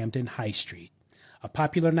on Camden High Street, a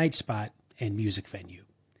popular night spot and music venue.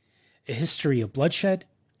 A history of bloodshed,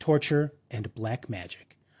 torture, and black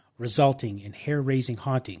magic, resulting in hair-raising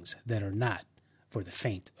hauntings that are not for the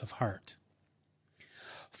faint of heart.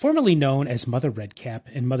 Formerly known as Mother Redcap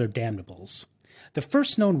and Mother Damnables, the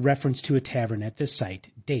first known reference to a tavern at this site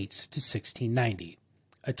dates to 1690,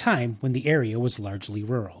 a time when the area was largely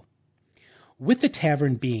rural. With the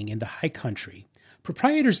tavern being in the high country,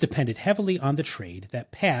 proprietors depended heavily on the trade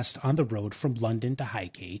that passed on the road from London to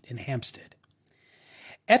Highgate and Hampstead.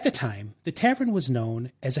 At the time, the tavern was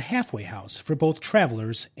known as a halfway house for both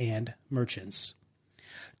travelers and merchants.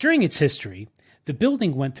 During its history, the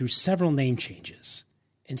building went through several name changes.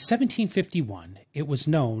 In 1751, it was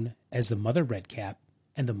known as the Mother Redcap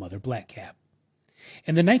and the Mother Blackcap.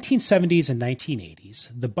 In the 1970s and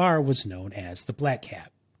 1980s, the bar was known as the Black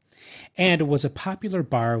Cat, and was a popular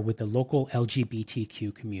bar with the local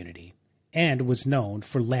LGBTQ community, and was known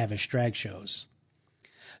for lavish drag shows.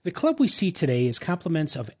 The club we see today is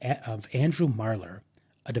compliments of Andrew Marler,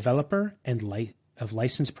 a developer and of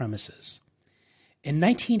licensed premises. In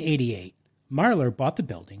 1988, Marler bought the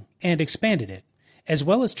building and expanded it, as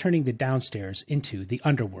well as turning the downstairs into the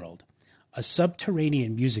Underworld, a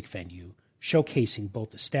subterranean music venue showcasing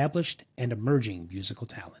both established and emerging musical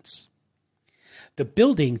talents. The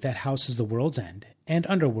building that houses the World's End and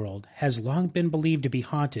Underworld has long been believed to be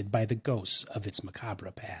haunted by the ghosts of its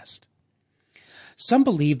macabre past. Some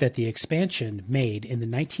believe that the expansion made in the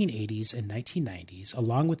 1980s and 1990s,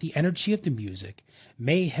 along with the energy of the music,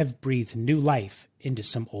 may have breathed new life into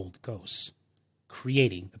some old ghosts,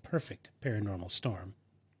 creating the perfect paranormal storm.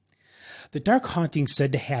 The dark hauntings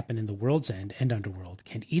said to happen in the World's End and Underworld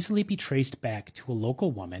can easily be traced back to a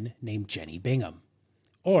local woman named Jenny Bingham,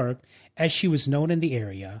 or, as she was known in the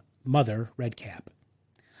area, Mother Redcap.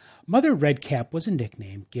 Mother Redcap was a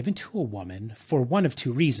nickname given to a woman for one of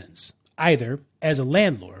two reasons, either as a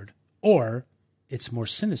landlord or, its more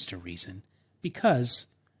sinister reason, because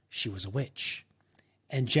she was a witch.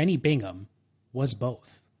 And Jenny Bingham was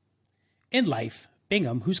both. In life,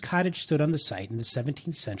 Bingham, whose cottage stood on the site in the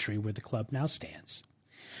 17th century where the club now stands,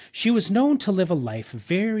 she was known to live a life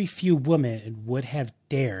very few women would have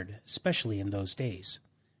dared, especially in those days.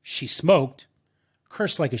 She smoked,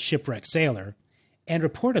 cursed like a shipwrecked sailor, and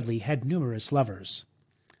reportedly had numerous lovers.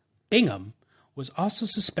 Bingham was also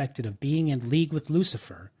suspected of being in league with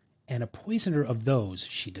Lucifer and a poisoner of those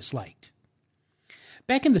she disliked.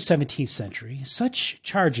 Back in the 17th century, such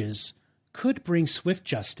charges could bring swift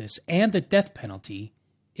justice and the death penalty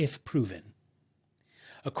if proven.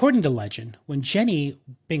 According to legend, when Jenny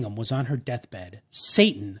Bingham was on her deathbed,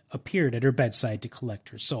 Satan appeared at her bedside to collect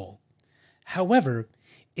her soul. However,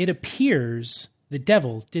 it appears the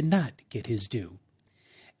devil did not get his due,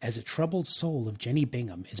 as a troubled soul of Jenny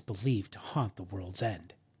Bingham is believed to haunt the world's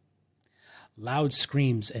end. Loud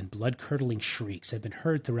screams and blood-curdling shrieks have been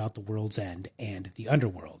heard throughout the world's end and the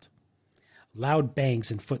underworld. Loud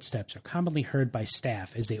bangs and footsteps are commonly heard by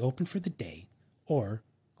staff as they open for the day or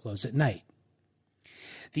close at night.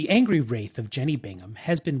 The angry wraith of Jenny Bingham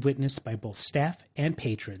has been witnessed by both staff and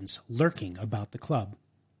patrons lurking about the club.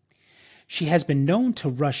 She has been known to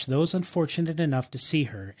rush those unfortunate enough to see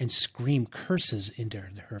her and scream curses into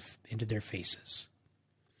their faces.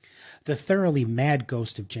 The thoroughly mad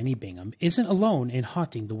ghost of Jenny Bingham isn't alone in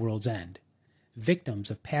haunting the world's end. Victims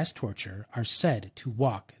of past torture are said to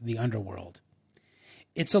walk the underworld.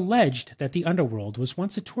 It's alleged that the underworld was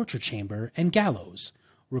once a torture chamber and gallows,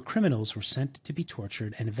 where criminals were sent to be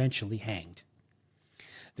tortured and eventually hanged.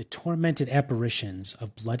 The tormented apparitions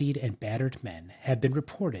of bloodied and battered men have been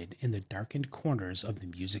reported in the darkened corners of the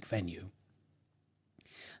music venue.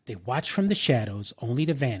 They watch from the shadows only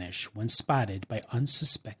to vanish when spotted by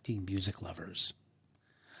unsuspecting music lovers.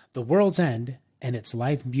 The World's End and its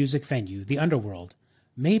live music venue, the Underworld,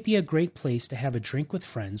 may be a great place to have a drink with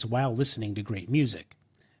friends while listening to great music.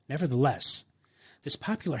 Nevertheless, this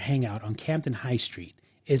popular hangout on Camden High Street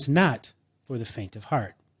is not for the faint of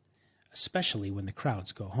heart, especially when the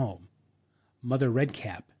crowds go home. Mother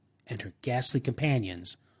Redcap and her ghastly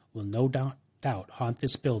companions will no doubt haunt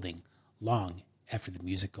this building long after the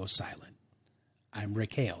music goes silent. I'm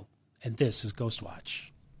Rick Hale, and this is Ghost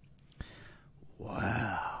Watch.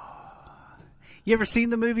 Wow. You ever seen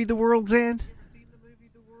the movie The World's End?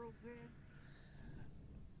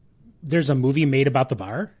 There's a movie made about the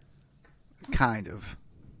bar? Kind of.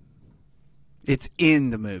 It's in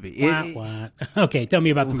the movie. What? Okay, tell me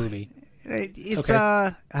about the movie. It's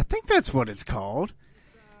okay. I think that's what it's called.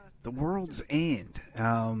 The World's End.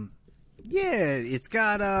 It's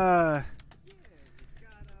got oh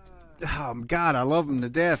God, I love him to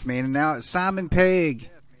death, man. And now it's Simon Pegg.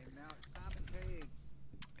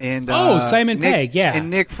 And Simon Pegg, yeah. And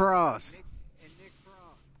Nick Frost.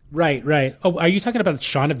 Right. Oh, are you talking about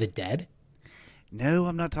Shaun of the Dead? No,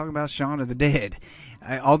 I'm not talking about Shaun of the Dead.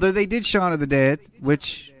 Although they did Shaun of the Dead,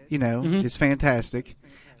 which, is fantastic.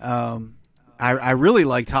 I really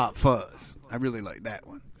liked Hot Fuzz. I really liked that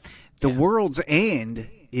one. The World's End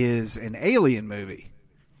is an alien movie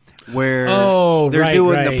where they're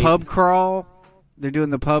doing the pub crawl. They're doing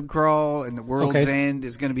the pub crawl, and the World's End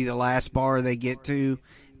is going to be the last bar they get to,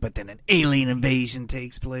 but then an alien invasion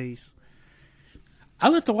takes place.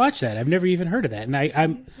 I'll have to watch that. I've never even heard of that,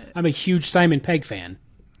 and I'm a huge Simon Pegg fan.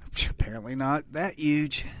 Apparently not that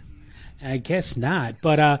huge. I guess not,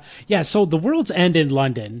 but so the World's End in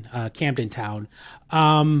London, Camden Town,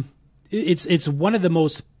 it's one of the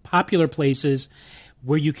most popular places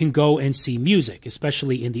where you can go and see music,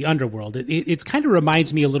 especially in the underworld. It kind of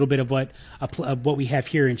reminds me a little bit of what we have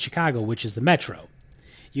here in Chicago, which is the Metro.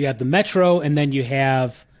 You have the Metro, and then you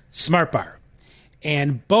have Smart Bar.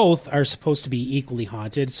 And both are supposed to be equally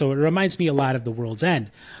haunted, so it reminds me a lot of the World's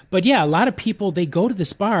End. But yeah, a lot of people, they go to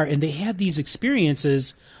this bar and they have these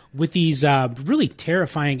experiences with these really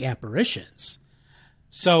terrifying apparitions.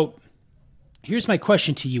 So here's my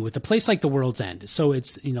question to you. With a place like the World's End, so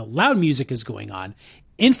it's, loud music is going on.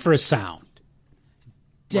 Infrasound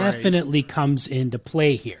definitely comes into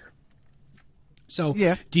play here. So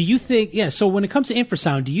do you think, so when it comes to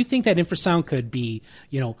infrasound, do you think that infrasound could be,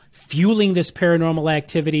 fueling this paranormal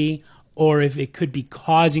activity, or if it could be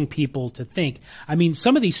causing people to think? I mean,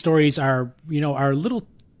 some of these stories are a little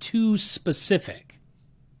too specific.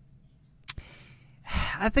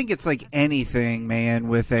 I think it's like anything, man,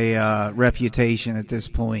 with a reputation at this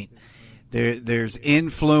point. There's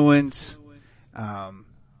influence.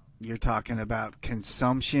 You're talking about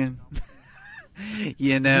consumption.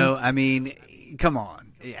 I mean, come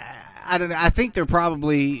on. I don't know. I think there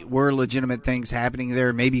probably were legitimate things happening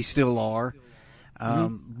there, maybe still are.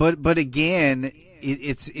 But again,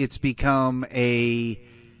 it's become a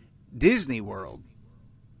Disney World.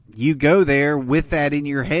 You go there with that in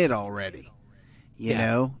your head already. You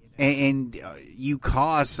know, and you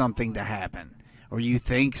cause something to happen, or you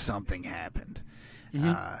think something happened.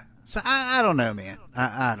 So I don't know, man.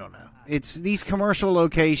 I don't know. It's these commercial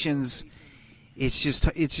locations. It's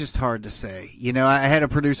just hard to say. I had a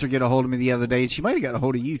producer get a hold of me the other day, and she might have got a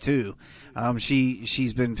hold of you too.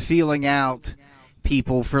 She's been feeling out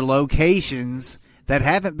people for locations that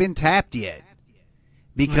haven't been tapped yet,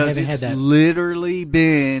 because it's literally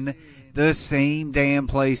been the same damn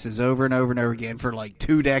places over and over and over again for like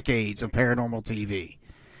 2 decades of paranormal TV.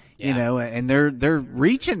 You know, and they're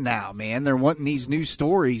reaching now, man. They're wanting these new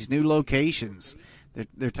stories, new locations.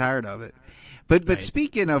 They're tired of it. But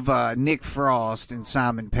speaking of Nick Frost and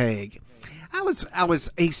Simon Pegg, I was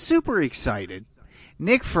super excited.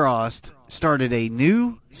 Nick Frost started a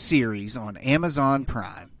new series on Amazon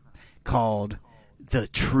Prime called The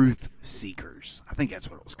Truth Seekers. I think that's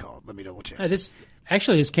what it was called. Let me double check. This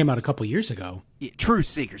came out a couple years ago. Yeah, Truth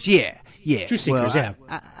Seekers, yeah. Truth Seekers, yeah.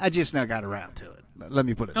 I just now got around to it. Let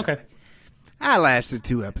me put it. Okay. That way. I lasted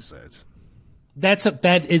 2 episodes.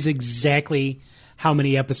 That is exactly how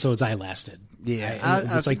many episodes I lasted. Yeah, it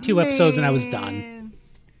was like 2 episodes and I was done.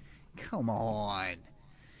 Come on.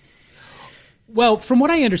 Well, from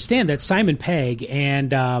what I understand, that Simon Pegg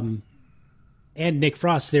and Nick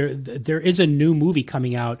Frost, there is a new movie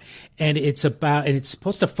coming out, and it's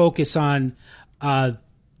supposed to focus on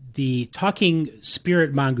the talking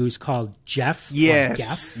spirit mongoose called Jeff.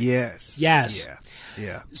 Yes. Yes.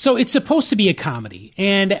 Yeah. So it's supposed to be a comedy,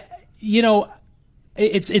 and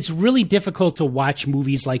it's really difficult to watch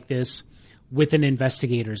movies like this with an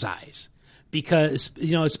investigator's eyes, because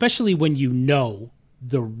especially when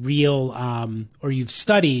the real or you've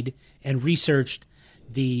studied and researched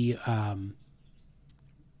the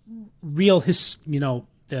real the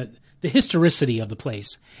historicity of the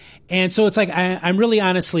place. And so it's like I'm really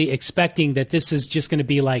honestly expecting that this is just going to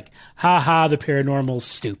be like, ha, the paranormal's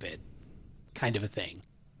stupid kind of a thing.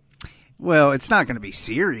 Well, it's not going to be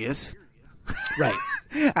serious. Right.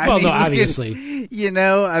 No, obviously.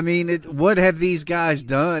 What have these guys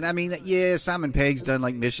done? I mean, yeah, Simon Pegg's done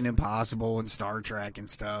like Mission Impossible and Star Trek and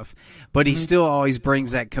stuff, but he still always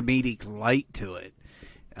brings that comedic light to it.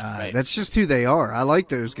 Right. That's just who they are. I like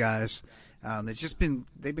those guys.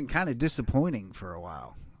 They've been kind of disappointing for a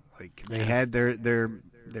while. Like they had their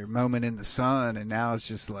moment in the sun, and now it's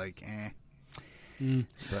just like,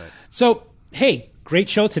 But so, hey, great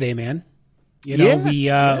show today, man. We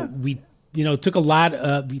took a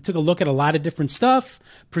look at a lot of different stuff,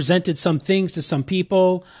 presented some things to some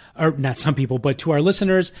people, or not some people, but to our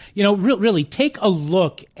listeners. Really take a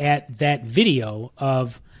look at that video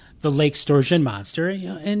of the Lake Sturgeon monster,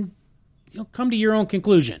 and come to your own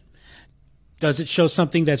conclusion. Does it show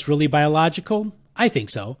something that's really biological? I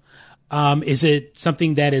think so. Is it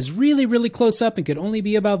something that is really, really close up and could only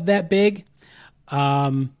be about that big?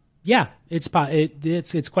 Yeah,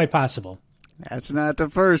 it's quite possible. That's not the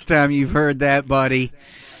first time you've heard that, buddy.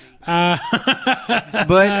 But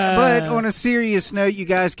on a serious note, you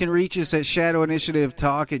guys can reach us at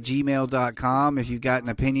shadowinitiativetalk@gmail.com if you've got an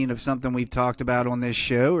opinion of something we've talked about on this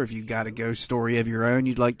show, or if you've got a ghost story of your own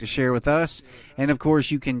you'd like to share with us. And of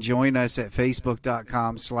course, you can join us at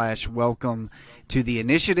facebook.com/welcome to the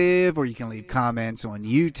initiative, or you can leave comments on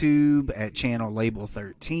YouTube at channel label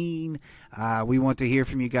 13. We want to hear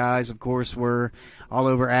from you guys. Of course, we're all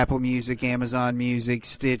over Apple Music, Amazon Music,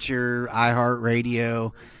 Stitcher,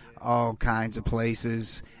 iHeartRadio, all kinds of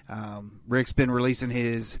places. Rick's been releasing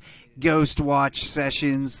his Ghost Watch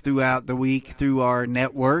sessions throughout the week through our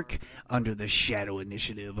network under the Shadow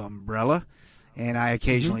Initiative umbrella, and I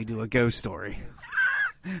occasionally do a ghost story.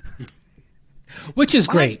 Which is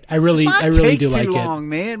great. I really do like it. Mine take too long,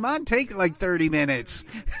 man. Mine take like 30 minutes.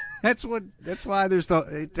 That's why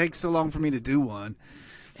it takes so long for me to do one.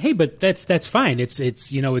 Hey, but that's fine.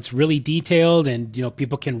 It's really detailed, and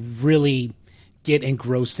people can really get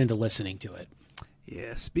engrossed into listening to it.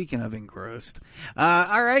 Yeah, speaking of engrossed.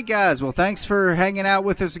 All right, guys. Well, thanks for hanging out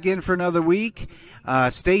with us again for another week.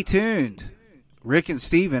 Stay tuned. Rick and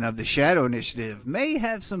Steven of the Shadow Initiative may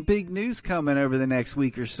have some big news coming over the next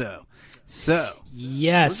week or so.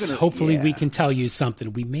 Yes, hopefully we can tell you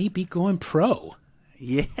something. We may be going pro.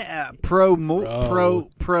 Yeah, proer.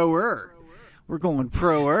 We're going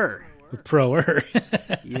proer. Proer.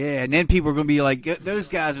 Yeah, and then people are going to be like, those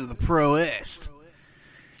guys are the proest.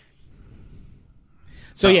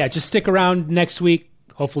 So, yeah, just stick around next week.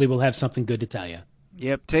 Hopefully we'll have something good to tell you.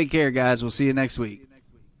 Yep, take care, guys. We'll see you next week.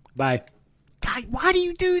 Bye. God, why do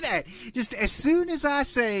you do that? Just as soon as I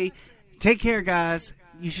say, take care, guys,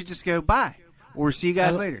 you should just go, bye, or see you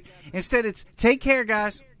guys later. Instead, it's, take care,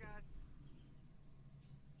 guys.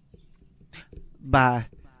 Bye.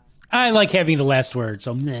 I like having the last word,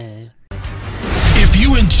 so meh. If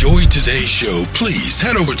you enjoyed today's show, please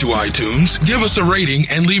head over to iTunes, give us a rating,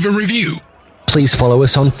 and leave a review. Please follow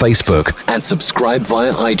us on Facebook and subscribe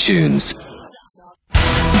via iTunes.